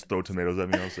 Sucks. People just throw tomatoes at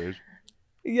me on stage.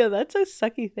 Yeah, that's a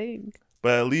sucky thing.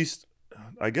 But at least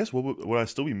I guess would I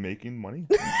still be making money?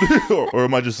 or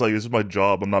am I just like this is my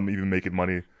job? I'm not even making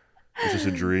money. It's just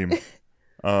a dream.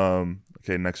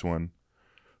 Okay, next one.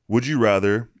 Would you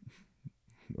rather?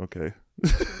 Okay.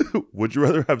 Would you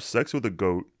rather have sex with a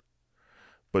goat,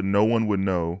 but no one would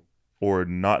know, or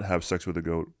not have sex with a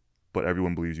goat, but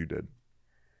everyone believes you did?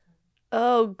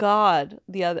 Oh God,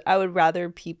 I would rather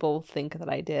people think that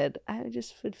I did. I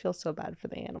just would feel so bad for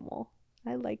the animal.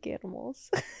 I like animals.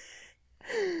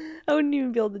 I wouldn't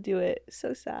even be able to do it.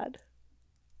 So sad.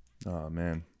 Oh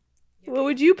man, What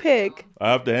would you pick?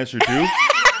 I have to answer too.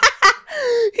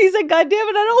 He said, "God damn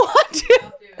it, I don't want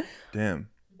to." Damn.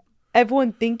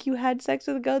 Everyone think you had sex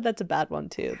with a goat. That's a bad one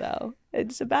too, though.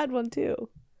 It's a bad one too.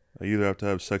 I either have to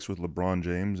have sex with LeBron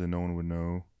James and no one would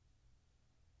know,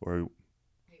 or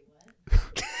Wait, what?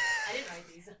 I didn't write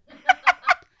these. Is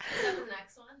that the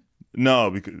next one? no,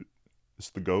 because it's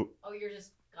the goat, Oh, you're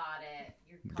just got it.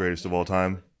 You're greatest of all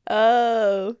time.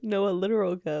 Oh no, a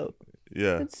literal goat.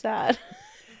 Yeah. That's sad.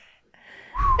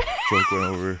 Stroke went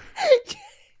over.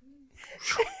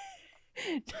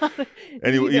 Not-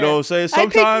 Anyway, you know what I'm saying? I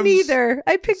picked neither.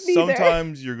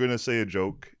 Sometimes you're gonna say a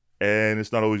joke and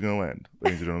it's not always gonna land,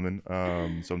 ladies and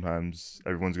gentlemen. Sometimes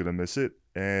everyone's gonna miss it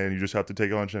and you just have to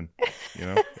take it on chin. You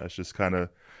know, that's just kind of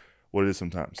what it is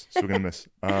sometimes. So we're gonna miss.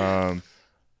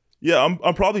 Yeah,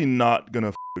 I'm probably not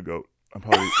gonna the goat. I'm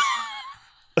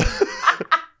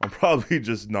probably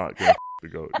just not gonna the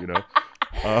goat. You know.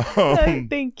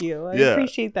 Thank you. I yeah.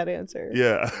 appreciate that answer.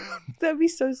 Yeah. That'd be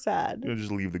so sad. You know, just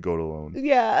leave the goat alone.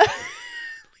 Yeah.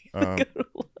 All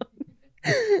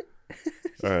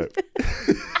right.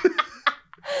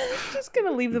 Just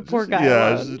gonna leave the poor guy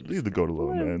yeah, alone. just leave the goat alone,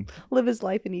 Let him man. live his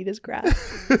life and eat his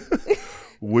grass.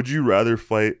 Would you rather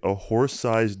fight a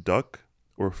horse-sized duck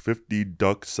or 50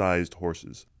 duck-sized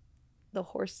horses? The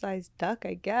horse-sized duck,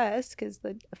 I guess, because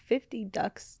the 50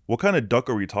 ducks. What kind of duck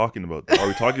are we talking about? Are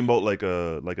we talking about like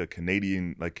a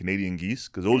Canadian geese?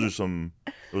 Because those are some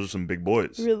big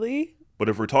boys. Really? But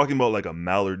if we're talking about like a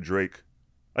mallard drake,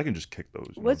 I can just kick those.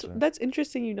 You know what I'm saying? That's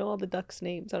interesting. You know all the ducks'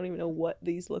 names. I don't even know what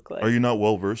these look like. Are you not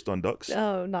well versed on ducks?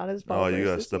 No, not as well. Oh, you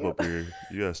gotta step up your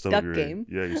Duck game.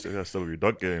 Yeah, you gotta step up your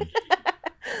duck game.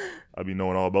 I be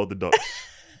knowing all about the ducks.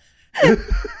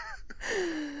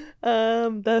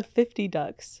 The 50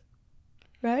 ducks,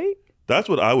 right? That's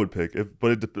what I would pick. That's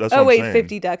what Oh I'm wait, saying.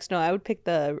 50 ducks. No, I would pick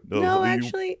No, you-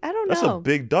 actually, I don't know. That's a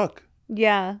big duck.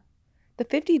 Yeah, the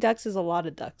 50 ducks is a lot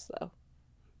of ducks, though.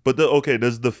 But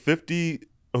does the 50?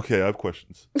 Okay, I have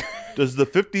questions. Does the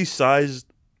 50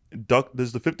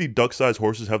 duck-sized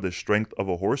horses have the strength of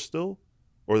a horse still,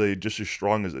 or are they just as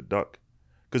strong as a duck?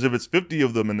 Because if it's 50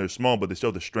 of them and they're small, but they still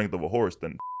have the strength of a horse,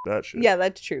 then that shit. Yeah,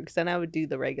 that's true. Because then I would do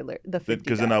the 50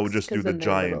 Because then I would just do the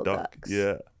giant duck. Ducks.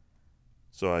 Yeah.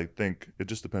 So I think it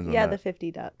just depends on Yeah, that. the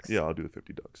 50 ducks. Yeah, I'll do the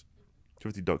 50 ducks.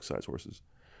 50 duck-sized horses.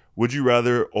 Would you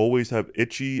rather always have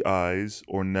itchy eyes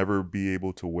or never be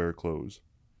able to wear clothes?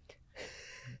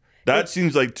 That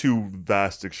seems like two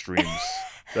vast extremes.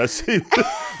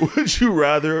 Would you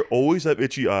rather always have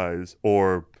itchy eyes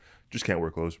or just can't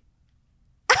wear clothes?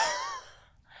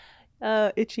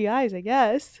 Itchy eyes, I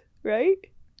guess. Right?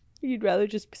 You'd rather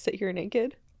just sit here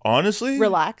naked, Honestly,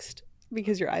 relaxed,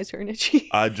 because your eyes are itchy.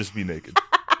 I'd just be naked.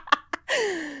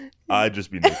 I'd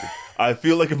just be naked. I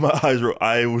feel like if my eyes were,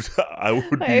 I would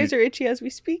My be eyes are itchy as we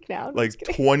speak now. I'm like just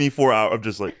kidding. 24 hours of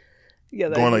just like Yeah,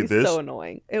 that'd going be like this. so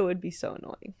annoying. It would be so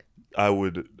annoying. I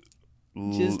would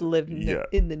Just live yeah.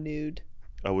 in the nude,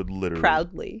 I would literally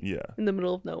proudly, yeah. in the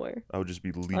middle of nowhere. I would just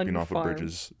be On leaping your off of farm.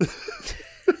 bridges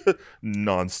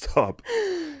nonstop.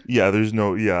 Yeah,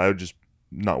 I would just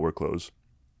not wear clothes.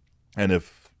 And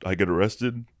if I get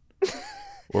arrested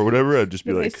or whatever, I'd just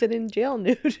be Then I like, sit in jail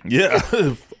nude. yeah,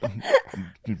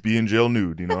 be in jail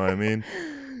nude. You know what I mean?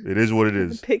 It is what it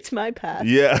is. Picked my path.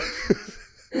 Yeah.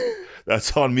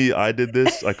 That's on me. I did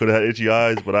this. I could have had itchy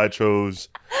eyes, but I chose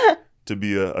to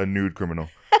be a nude criminal.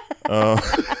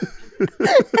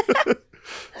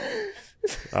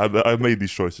 I've made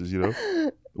these choices, you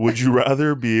know. Would you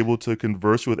rather be able to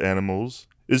converse with animals?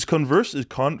 Converse is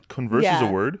Yeah.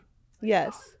 a word?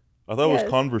 Yes. I thought it Yes.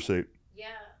 was conversate. Yeah.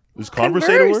 Is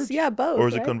conversate a word? Yeah, both. Or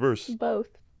is it right? converse? Both.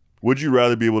 Would you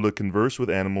rather be able to converse with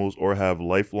animals or have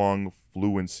lifelong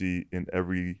fluency in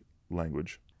every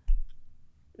language?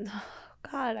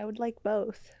 God, I would like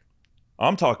both.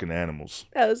 I'm talking animals.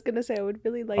 I was gonna say I would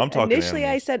really like. I'm talking Initially,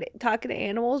 animals. I said talking to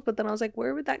animals, but then I was like,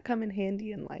 where would that come in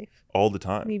handy in life? All the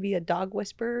time. Maybe a dog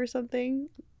whisperer or something.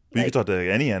 But you could talk to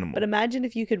any animal. But imagine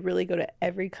if you could really go to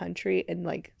every country and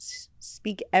like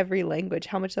speak every language.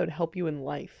 How much that would help you in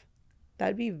life?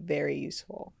 That'd be very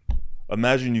useful.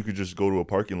 Imagine you could just go to a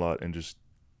parking lot and just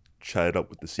chat it up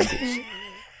with the seagulls.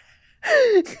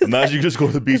 Imagine you just go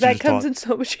to the beach Because and that just comes talk. in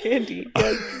so much handy.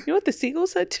 You're like, you know what the seagull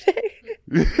said today?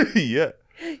 Yeah.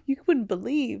 You wouldn't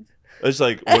believe. It's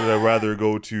like, would I rather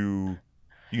go to,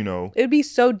 you know, It would be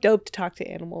so dope to talk to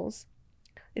animals.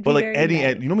 It'd but be like very any,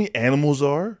 nice. you know how many animals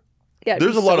are? Yeah, it'd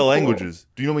There's be a lot so of cool. languages.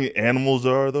 Do you know how many animals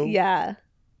there are though? Yeah,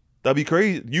 That'd be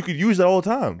crazy. You could use that all the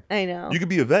time. I know. You could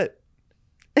be a vet.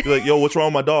 You're like, yo, what's wrong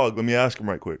with my dog? Let me ask him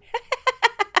right quick.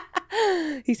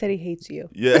 He said he hates you.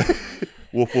 Yeah.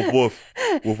 Woof, woof, woof.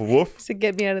 Woof, woof, woof. So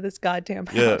get me out of this goddamn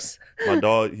Yeah. house. My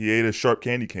dog, he ate a sharp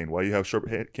candy cane. Why you have sharp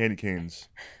candy canes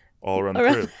all around the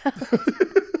Around crib?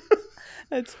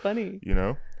 That's funny. You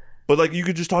know? But like, you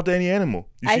could just talk to any animal.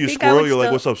 You I see a think I squirrel, would you're like,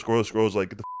 still- what's up, squirrel? Squirrel's like,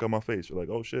 get the f out of my face. You're like,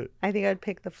 oh shit. I think I'd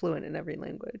pick the fluent in every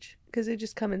language because it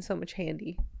just come in so much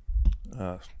handy.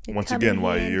 It Once come again, in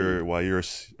why handy. you're a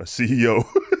CEO.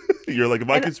 You're like, if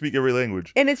I And- could speak every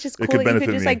language. And it's just It cool could that you could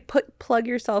benefit just me. like plug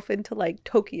yourself into like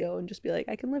Tokyo and just be like,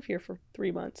 I can live here for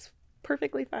 3 months.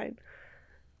 Perfectly fine.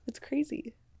 It's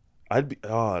crazy. I'd be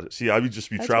I'd just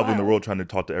be That's traveling the wild. world trying to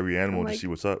talk to every animal I'm to like- see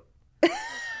what's up.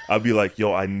 I'd be like,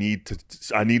 yo, I need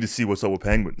to see what's up with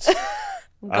penguins.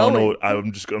 I don't know.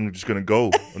 I'm just gonna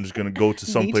go. I'm just gonna go to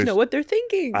some Need place. to know what they're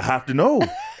thinking. I have to know.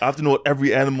 I have to know what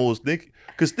every animal is thinking.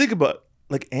 Because think about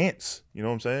like ants. You know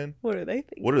what I'm saying? What are they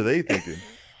thinking? What are they thinking?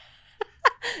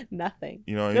 Nothing.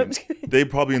 You know what I Nope. mean? They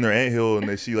probably in their anthill and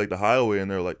they see like the highway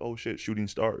and they're like, oh shit, shooting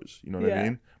stars. You know what I Yeah.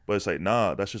 mean? But it's like,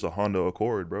 nah, that's just a Honda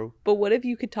Accord, bro. But what if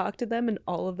you could talk to them and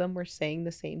all of them were saying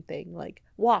the same thing, like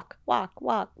walk, walk,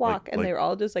 walk, walk, and like- they were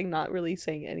all just like not really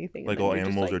saying anything. and Like then all you're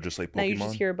just, animals like- are just like now you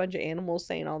just Pokemon. hear a bunch of animals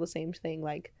saying all the same thing,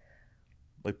 like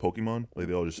Like Pokemon. Like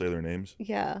they all just say their names.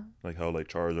 yeah, Like how like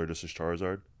Charizard just is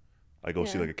Charizard. I go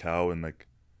see Yeah. like a cow and like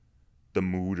the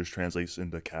moo just translates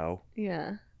into cow.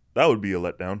 yeah. That would be a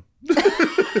letdown.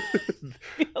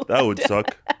 That would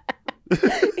suck.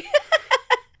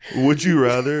 Would you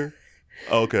rather?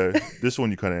 Okay, this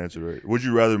one you kind of answered right. Would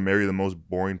you rather marry the most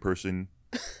boring person,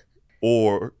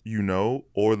 or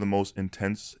the most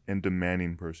intense and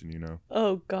demanding person you know?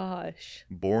 Oh gosh.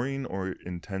 Boring or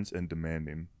intense and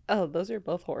demanding? Oh, those are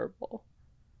both horrible.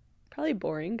 Probably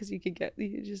boring because you could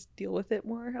just deal with it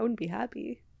more. I wouldn't be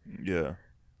happy. Yeah,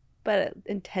 But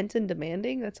intense and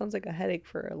demanding, that sounds like a headache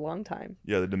for a long time.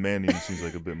 yeah. The demanding seems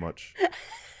like a bit much.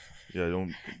 Yeah,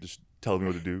 don't just tell me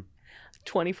what to do.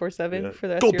 24/7 Yeah. for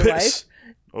the rest Go of your piss.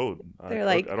 life. Oh, They're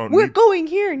like, I don't we're need. going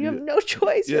here, and you have Yeah. no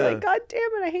choice. You're Yeah. like, God damn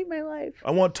it, I hate my life.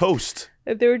 I want toast.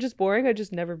 If they were just boring, I'd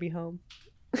just never be home.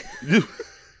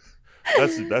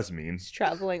 That's mean. Just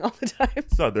traveling all the time.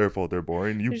 It's not their fault. They're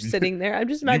boring. You Just sitting there. I'm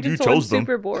just you imagining someone chose them.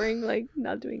 super boring, like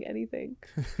not doing anything.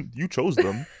 You chose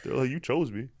them. They're like, you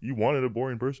chose me. You wanted a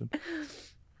boring person.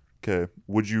 Okay.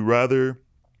 Would you rather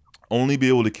only be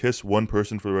able to kiss one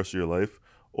person for the rest of your life,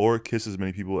 or kiss as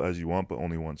many people as you want, but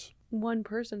only once? One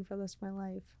person for the rest of my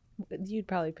life. You'd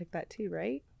probably pick that too,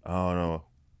 right? I don't know.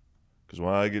 Because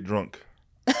when I get drunk,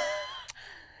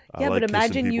 I Yeah, like but kissing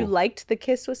imagine you people. liked the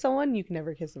kiss with someone, you can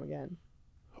never kiss them again.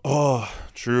 Oh,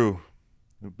 true.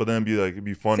 But then it'd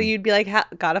be fun. So you'd be like,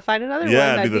 gotta find another one. it'd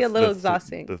That'd be a little the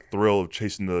exhausting. The thrill of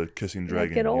chasing the kissing dragon.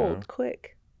 Like, get you old know?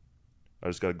 quick. I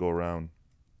just gotta go around,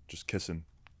 just kissing.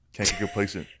 Can't get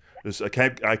complacent. I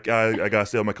gotta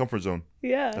stay out of my comfort zone.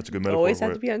 Yeah. That's a good You metaphor always for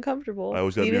have it. to be uncomfortable. I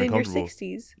always gotta be Even uncomfortable. in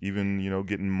your 60s. Even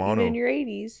getting mono. Even in your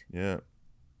 80s. Yeah.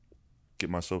 Get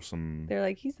myself some. They're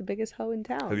like, he's the biggest hoe in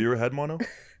town. Have you ever had mono?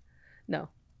 No,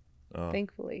 Uh,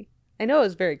 thankfully. I know it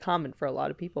was very common for a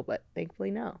lot of people, but thankfully,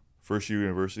 no. First year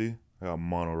university, I got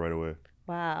mono right away.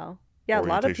 Wow. Yeah, a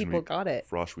lot of Orientation people week, got it.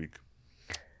 Frosh week.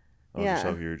 I was just Yeah.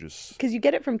 out here just. Because you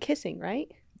get it from kissing,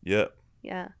 right? Yeah.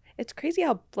 Yeah. It's crazy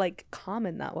how, like,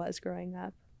 common that was growing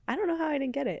up. I don't know how I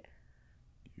didn't get it.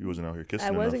 You wasn't out here kissing I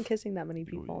enough. wasn't kissing that many You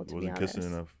people, to be wasn't honest.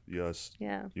 kissing enough. Yes.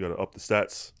 Yeah. You gotta up the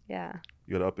stats. Yeah.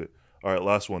 You gotta up it. All right,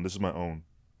 last one. This is my own.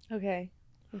 Okay.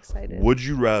 I'm excited. Would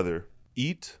you rather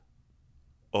eat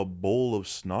a bowl of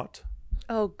snot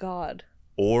Oh, God.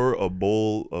 or a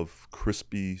bowl of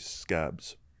crispy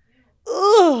scabs?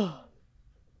 Ugh.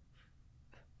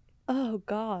 Oh,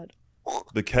 God.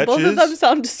 The catch Both is of them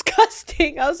sound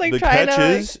disgusting. I was like The trying to catch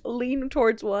like, is- lean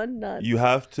towards one. None. you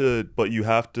have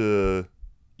to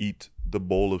eat the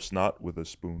bowl of snot with a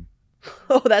spoon.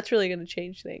 Oh, that's really gonna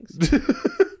change things.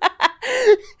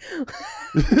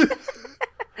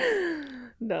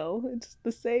 No, it's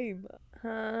the same.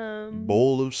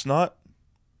 Bowl of snot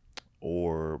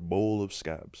or bowl of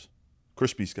scabs?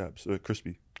 Crispy scabs.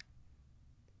 Crispy.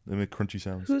 They make crunchy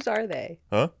sounds. Whose are they?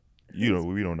 Huh? We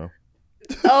don't know.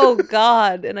 Oh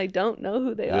God, and I don't know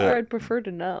who they Yeah. are. I'd prefer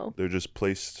to know. They're just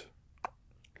placed.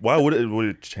 Why would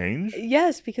it change?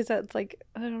 Yes, because that's like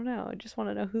I don't know. I just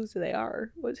want to know whose they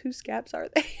are. Whose scabs are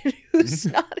they? And whose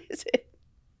snot is it?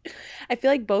 I feel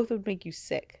like both would make you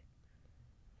sick.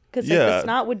 Because like, Yeah. the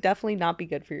snot would definitely not be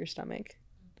good for your stomach.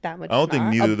 That much. I don't think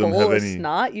snot. neither a of them bowl have of any-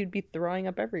 snot. You'd be throwing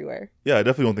up everywhere. Yeah, I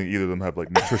definitely don't think either of them have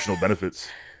like nutritional benefits.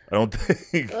 I don't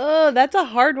think. Oh, that's a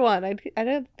hard one. I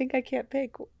don't think I can't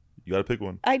pick. You gotta pick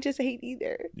one. I just hate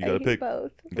either. You gotta I hate pick.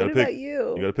 both. You gotta What pick. about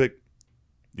you? You gotta pick.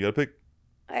 You gotta pick.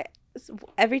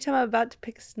 Every time I'm about to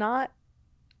pick snot,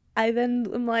 I then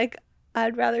am like,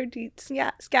 I'd rather eat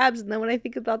scabs. And then when I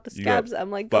think about the You got scabs,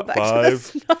 I'm like, go back to the 5,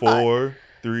 snot. 4,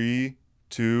 3,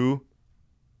 2.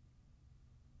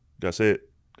 Gotta say it.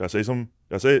 Gotta say something.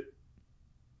 Gotta say it.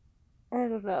 I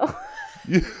don't know.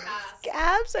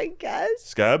 Scabs, I guess.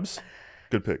 Scabs?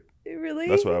 Good pick. Really?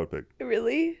 That's what I would pick.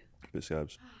 Really? Pick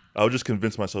scabs. I would just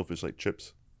convince myself it's like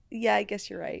chips. Yeah, I guess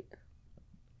you're right.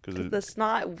 'Cause 'Cause the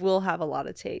snot will have a lot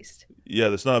of taste. yeah,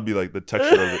 that's not be like the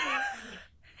texture of it.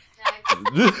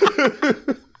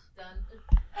 Done.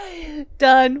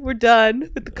 Done. We're done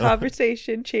with the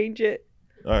conversation. Change it.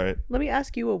 All right. Let me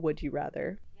ask you a would you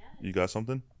rather. You got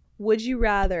something? Would you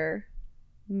rather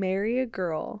marry a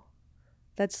girl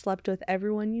that slept with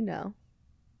everyone you know,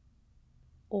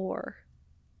 or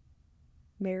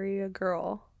marry a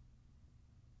girl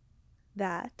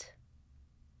that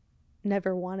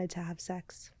never wanted to have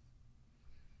sex?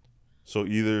 So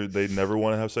either they never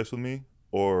want to have sex with me,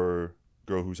 or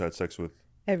girl who's had sex with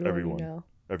Everyone you know.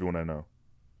 everyone I know,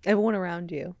 Everyone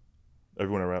around you.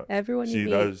 everyone around. Everyone you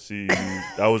meet.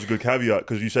 That was a good caveat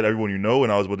because you said everyone you know,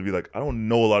 and I was about to be like, I don't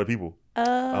know a lot of people. Oh.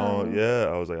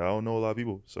 I was like, I don't know a lot of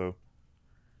people, so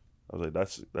I was like,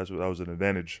 that was an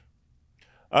advantage.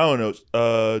 I don't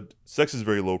know. Sex is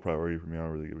very low priority for me. I don't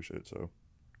really give a shit. So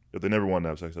if they never want to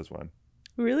have sex, that's fine.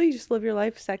 Really? You just live your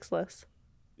life sexless?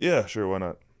 Yeah, sure. Why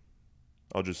not?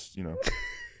 I'll just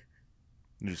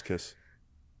just kiss.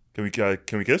 Can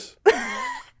we kiss?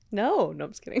 No, I'm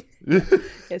just kidding.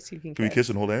 Yes, you can. Can we kiss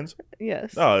and hold hands?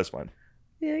 Yes. Oh, that's fine.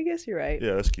 Yeah, I guess you're right.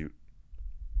 Yeah, that's cute.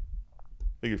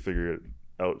 They can figure it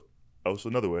out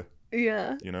another way.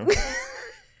 Yeah. You know?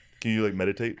 Can you like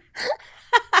meditate?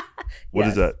 What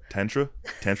is that? Tantra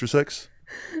sex?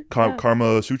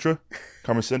 Karma Sutra?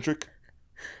 Karma Centric?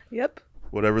 Yep.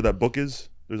 Whatever that book is.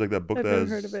 There's like that book I've that never has,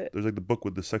 heard of it. there's like the book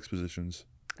with the sex positions.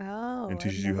 Oh. And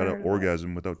teaches I've you how never to heard of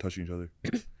orgasm without touching each other.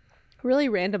 that. Really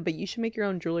random, but you should make your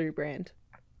own jewelry brand.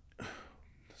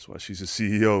 That's why she's a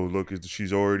CEO. Look,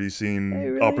 she's already seen I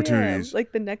really opportunities. am.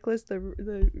 Like the necklace,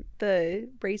 the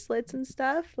bracelets and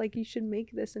stuff. Like you should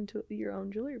make this into your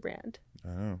own jewelry brand. I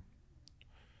know.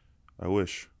 I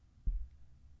wish.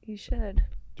 You should. Do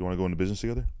you want to go into business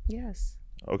together? Yes.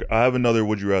 Okay. I have another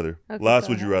would you rather. Okay, Last go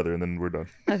would you ahead. rather, and then we're done.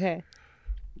 Okay.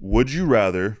 Would you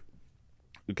rather?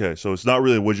 Okay, so it's not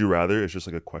really a would you rather. It's just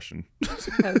like a question.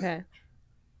 Okay.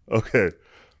 Okay.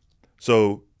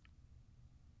 So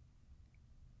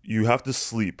you have to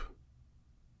sleep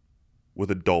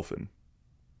with a dolphin,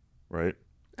 right?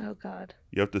 Oh God.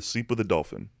 You have to sleep with a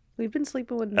dolphin We've been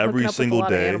sleeping with every hooking up single with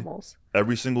a lot day. of animals.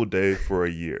 Every single day for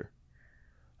a year.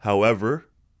 However,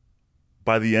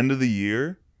 by the end of the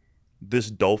year, this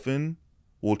dolphin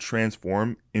will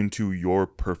transform into your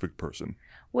perfect person.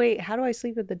 Wait, how do I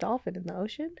sleep with the dolphin in the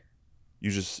ocean?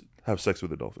 You just have sex with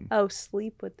the dolphin. Oh,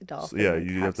 sleep with the So, dolphin. yeah, like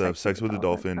you have to have sex with the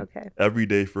dolphin Okay. every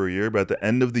day for a year. But at the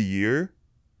end of the year,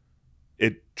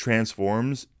 it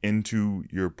transforms into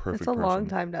your perfect It's a person. long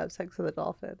time to have sex with a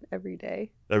dolphin every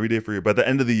day. Every day for a year. By the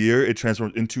end of the year, it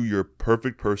transforms into your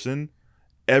perfect person.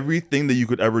 Everything that you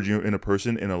could ever do in a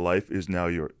person in a life is now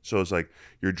yours. So it's like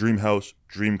your dream house,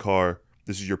 dream car.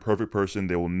 This is your perfect person.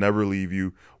 They will never leave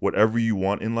you. Whatever you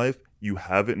want in life, you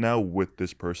have it now with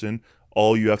this person.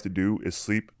 All you have to do is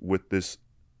sleep with this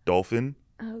dolphin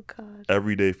Oh God.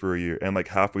 every day for a year. And like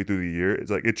halfway through the year,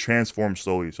 it's like it transforms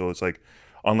slowly. So it's like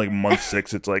on like month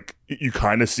 6, it's like you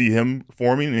kind of see him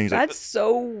forming, and he's like, That's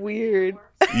so weird.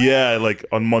 yeah. Like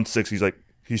on month 6,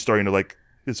 he's starting to like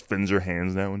his fins are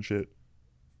hands now and shit.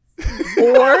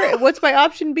 Or what's my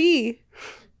option B?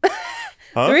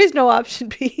 Huh? There is no option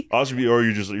B. Option B, or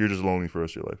you're just lonely for the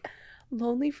rest of your life.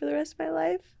 Lonely for the rest of my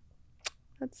life?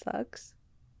 That sucks.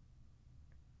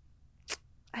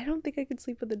 I don't think I could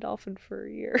sleep with a dolphin for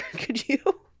a year. Could you?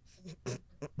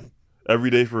 Every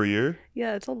day for a year.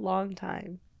 Yeah, it's a long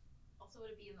time. Also,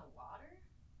 would it be in the water?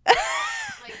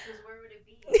 Like, because where would it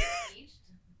be? Beached?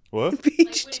 What? Like, would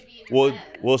Beached. it be in your Well,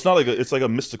 bed? it's not like it's like a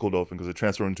mystical dolphin because it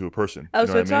transformed into a person. Oh, You know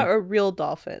so what it's I mean? not a real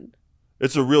dolphin.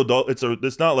 It's a real dolphin.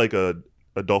 It's not like a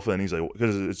dolphin. And he's like,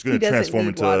 because it's going He to doesn't transform need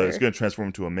into water. it's going to transform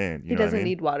into a man. You He know what I doesn't mean?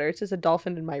 need water. It's just a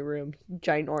dolphin in my room,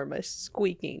 ginormous,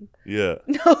 squeaking. Yeah,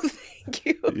 No, thank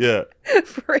you. yeah.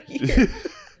 For a year.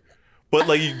 But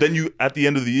like then you at the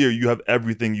end of the year, you have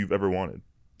everything you've ever wanted.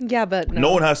 Yeah, but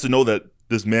No one has to know that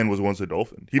this man was once a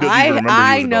dolphin. He doesn't even remember he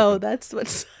I was a know. dolphin. That's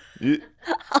what's. You-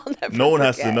 I'll never. no one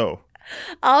has to forget. know.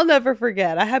 I'll never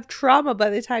forget. I have trauma by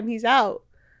the time he's out.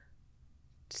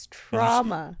 It's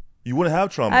trauma. You wouldn't have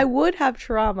trauma. I would have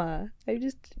trauma. I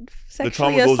just sexually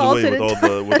trauma goes away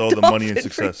assaulted with all the money and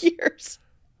dolphin for success. years.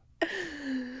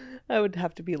 I would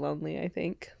have to be lonely, I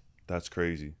think, That's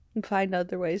crazy. and find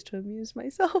other ways to amuse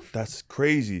myself. That's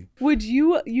crazy. Would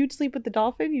you? You'd sleep with the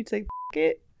dolphin? You'd say, "F-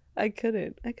 it." I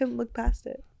couldn't. I couldn't look past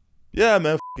it. Yeah,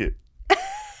 man. It.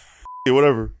 It,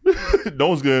 whatever. No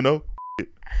one's gonna know.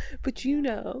 But you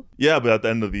know. Yeah, but at the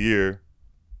end of the year,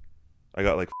 I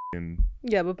got like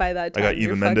Yeah, but by that I time, got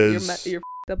you're Eva fucked- Mendes. You're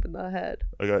f***ed up in the head.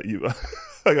 I got Eva.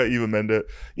 I got Eva Mendes.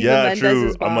 Eva Yeah, Mendes true.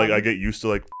 is I'm like bomb. I get used to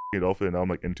like dolphin. And I'm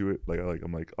like into it.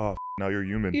 I'm like oh now you're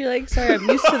human. You're like, sorry, I'm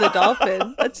used to the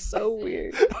dolphin. That's so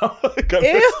weird. Like,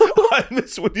 Ew. I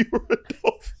miss when you were a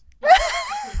dolphin.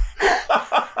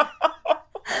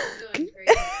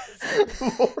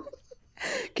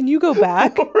 go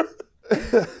back?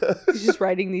 He's just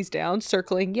writing these down,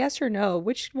 circling yes or no.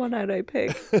 Which one would I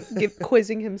pick?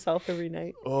 Quizzing himself every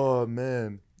night. Oh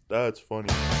man, that's funny.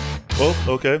 Well,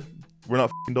 okay, we're not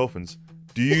f***ing dolphins.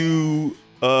 Do you?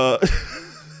 Sorry,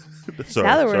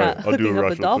 Now that we're sorry. not I'll do hooking a up rush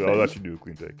with real quick. I'll dolphins. actually do a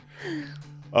clean take.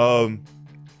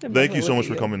 Thank you so much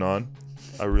for coming on.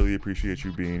 I really appreciate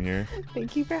you being here.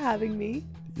 Thank you for having me.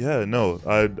 Yeah, no,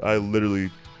 I literally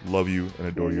love you and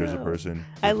adore you as a know. person.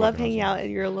 I You're love fucking hanging awesome. out at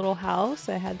your little house.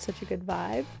 I had such a good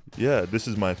vibe. Yeah, this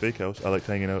is my fake house. I like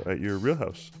hanging out at your real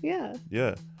house. Yeah.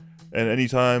 Yeah. And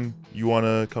anytime you want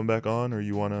to come back on or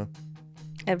you want to...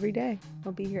 Every day.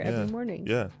 I'll be here Yeah, every morning.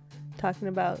 Yeah. Talking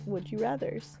about would you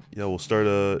rathers. Yeah, we'll start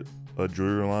a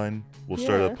jewelry line. We'll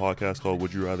start a Yeah. podcast called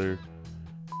Would You Rather,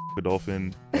 a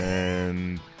Dolphin,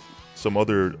 and some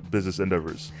other business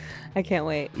endeavors. I can't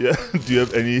wait. Yeah. Do you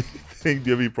have anything? Do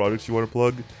you have any products you want to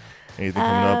plug? Anything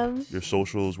coming up? Your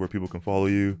socials, where people can follow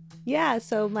you? Yeah,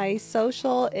 so my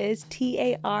social is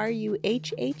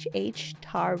TARUHHH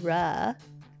Tara.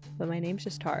 But my name's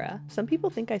just Tara. Some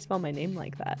people think I spell my name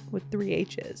like that with 3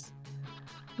 H's.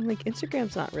 I'm like,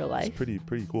 Instagram's not real life. It's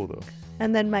pretty cool though.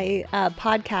 And then my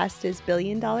podcast is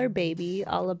Billion Dollar Baby,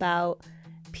 all about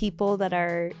people that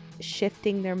are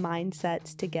shifting their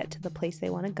mindsets to get to the place they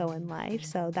want to go in life.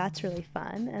 So that's really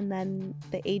fun. And then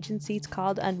the agency's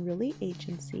called Unruly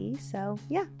Agency. So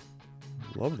yeah.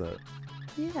 Love that.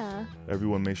 Yeah.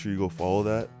 Everyone, make sure you go follow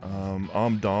that.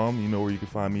 I'm Dom. You know where you can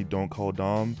find me. Don't call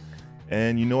Dom.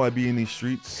 And you know I be in these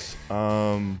streets,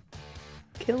 Killing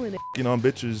it. on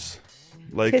bitches,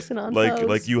 like Kissing on like hoes.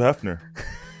 like you Hefner,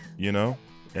 you know,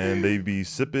 and they be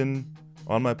sipping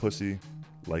on my pussy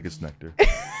like it's nectar.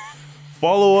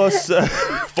 Follow us,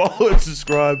 follow and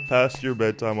subscribe past your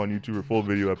bedtime on YouTube for full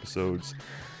video episodes,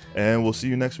 and we'll see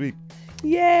you next week.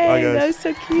 Yay, Bye, guys. that was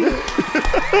so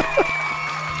cute.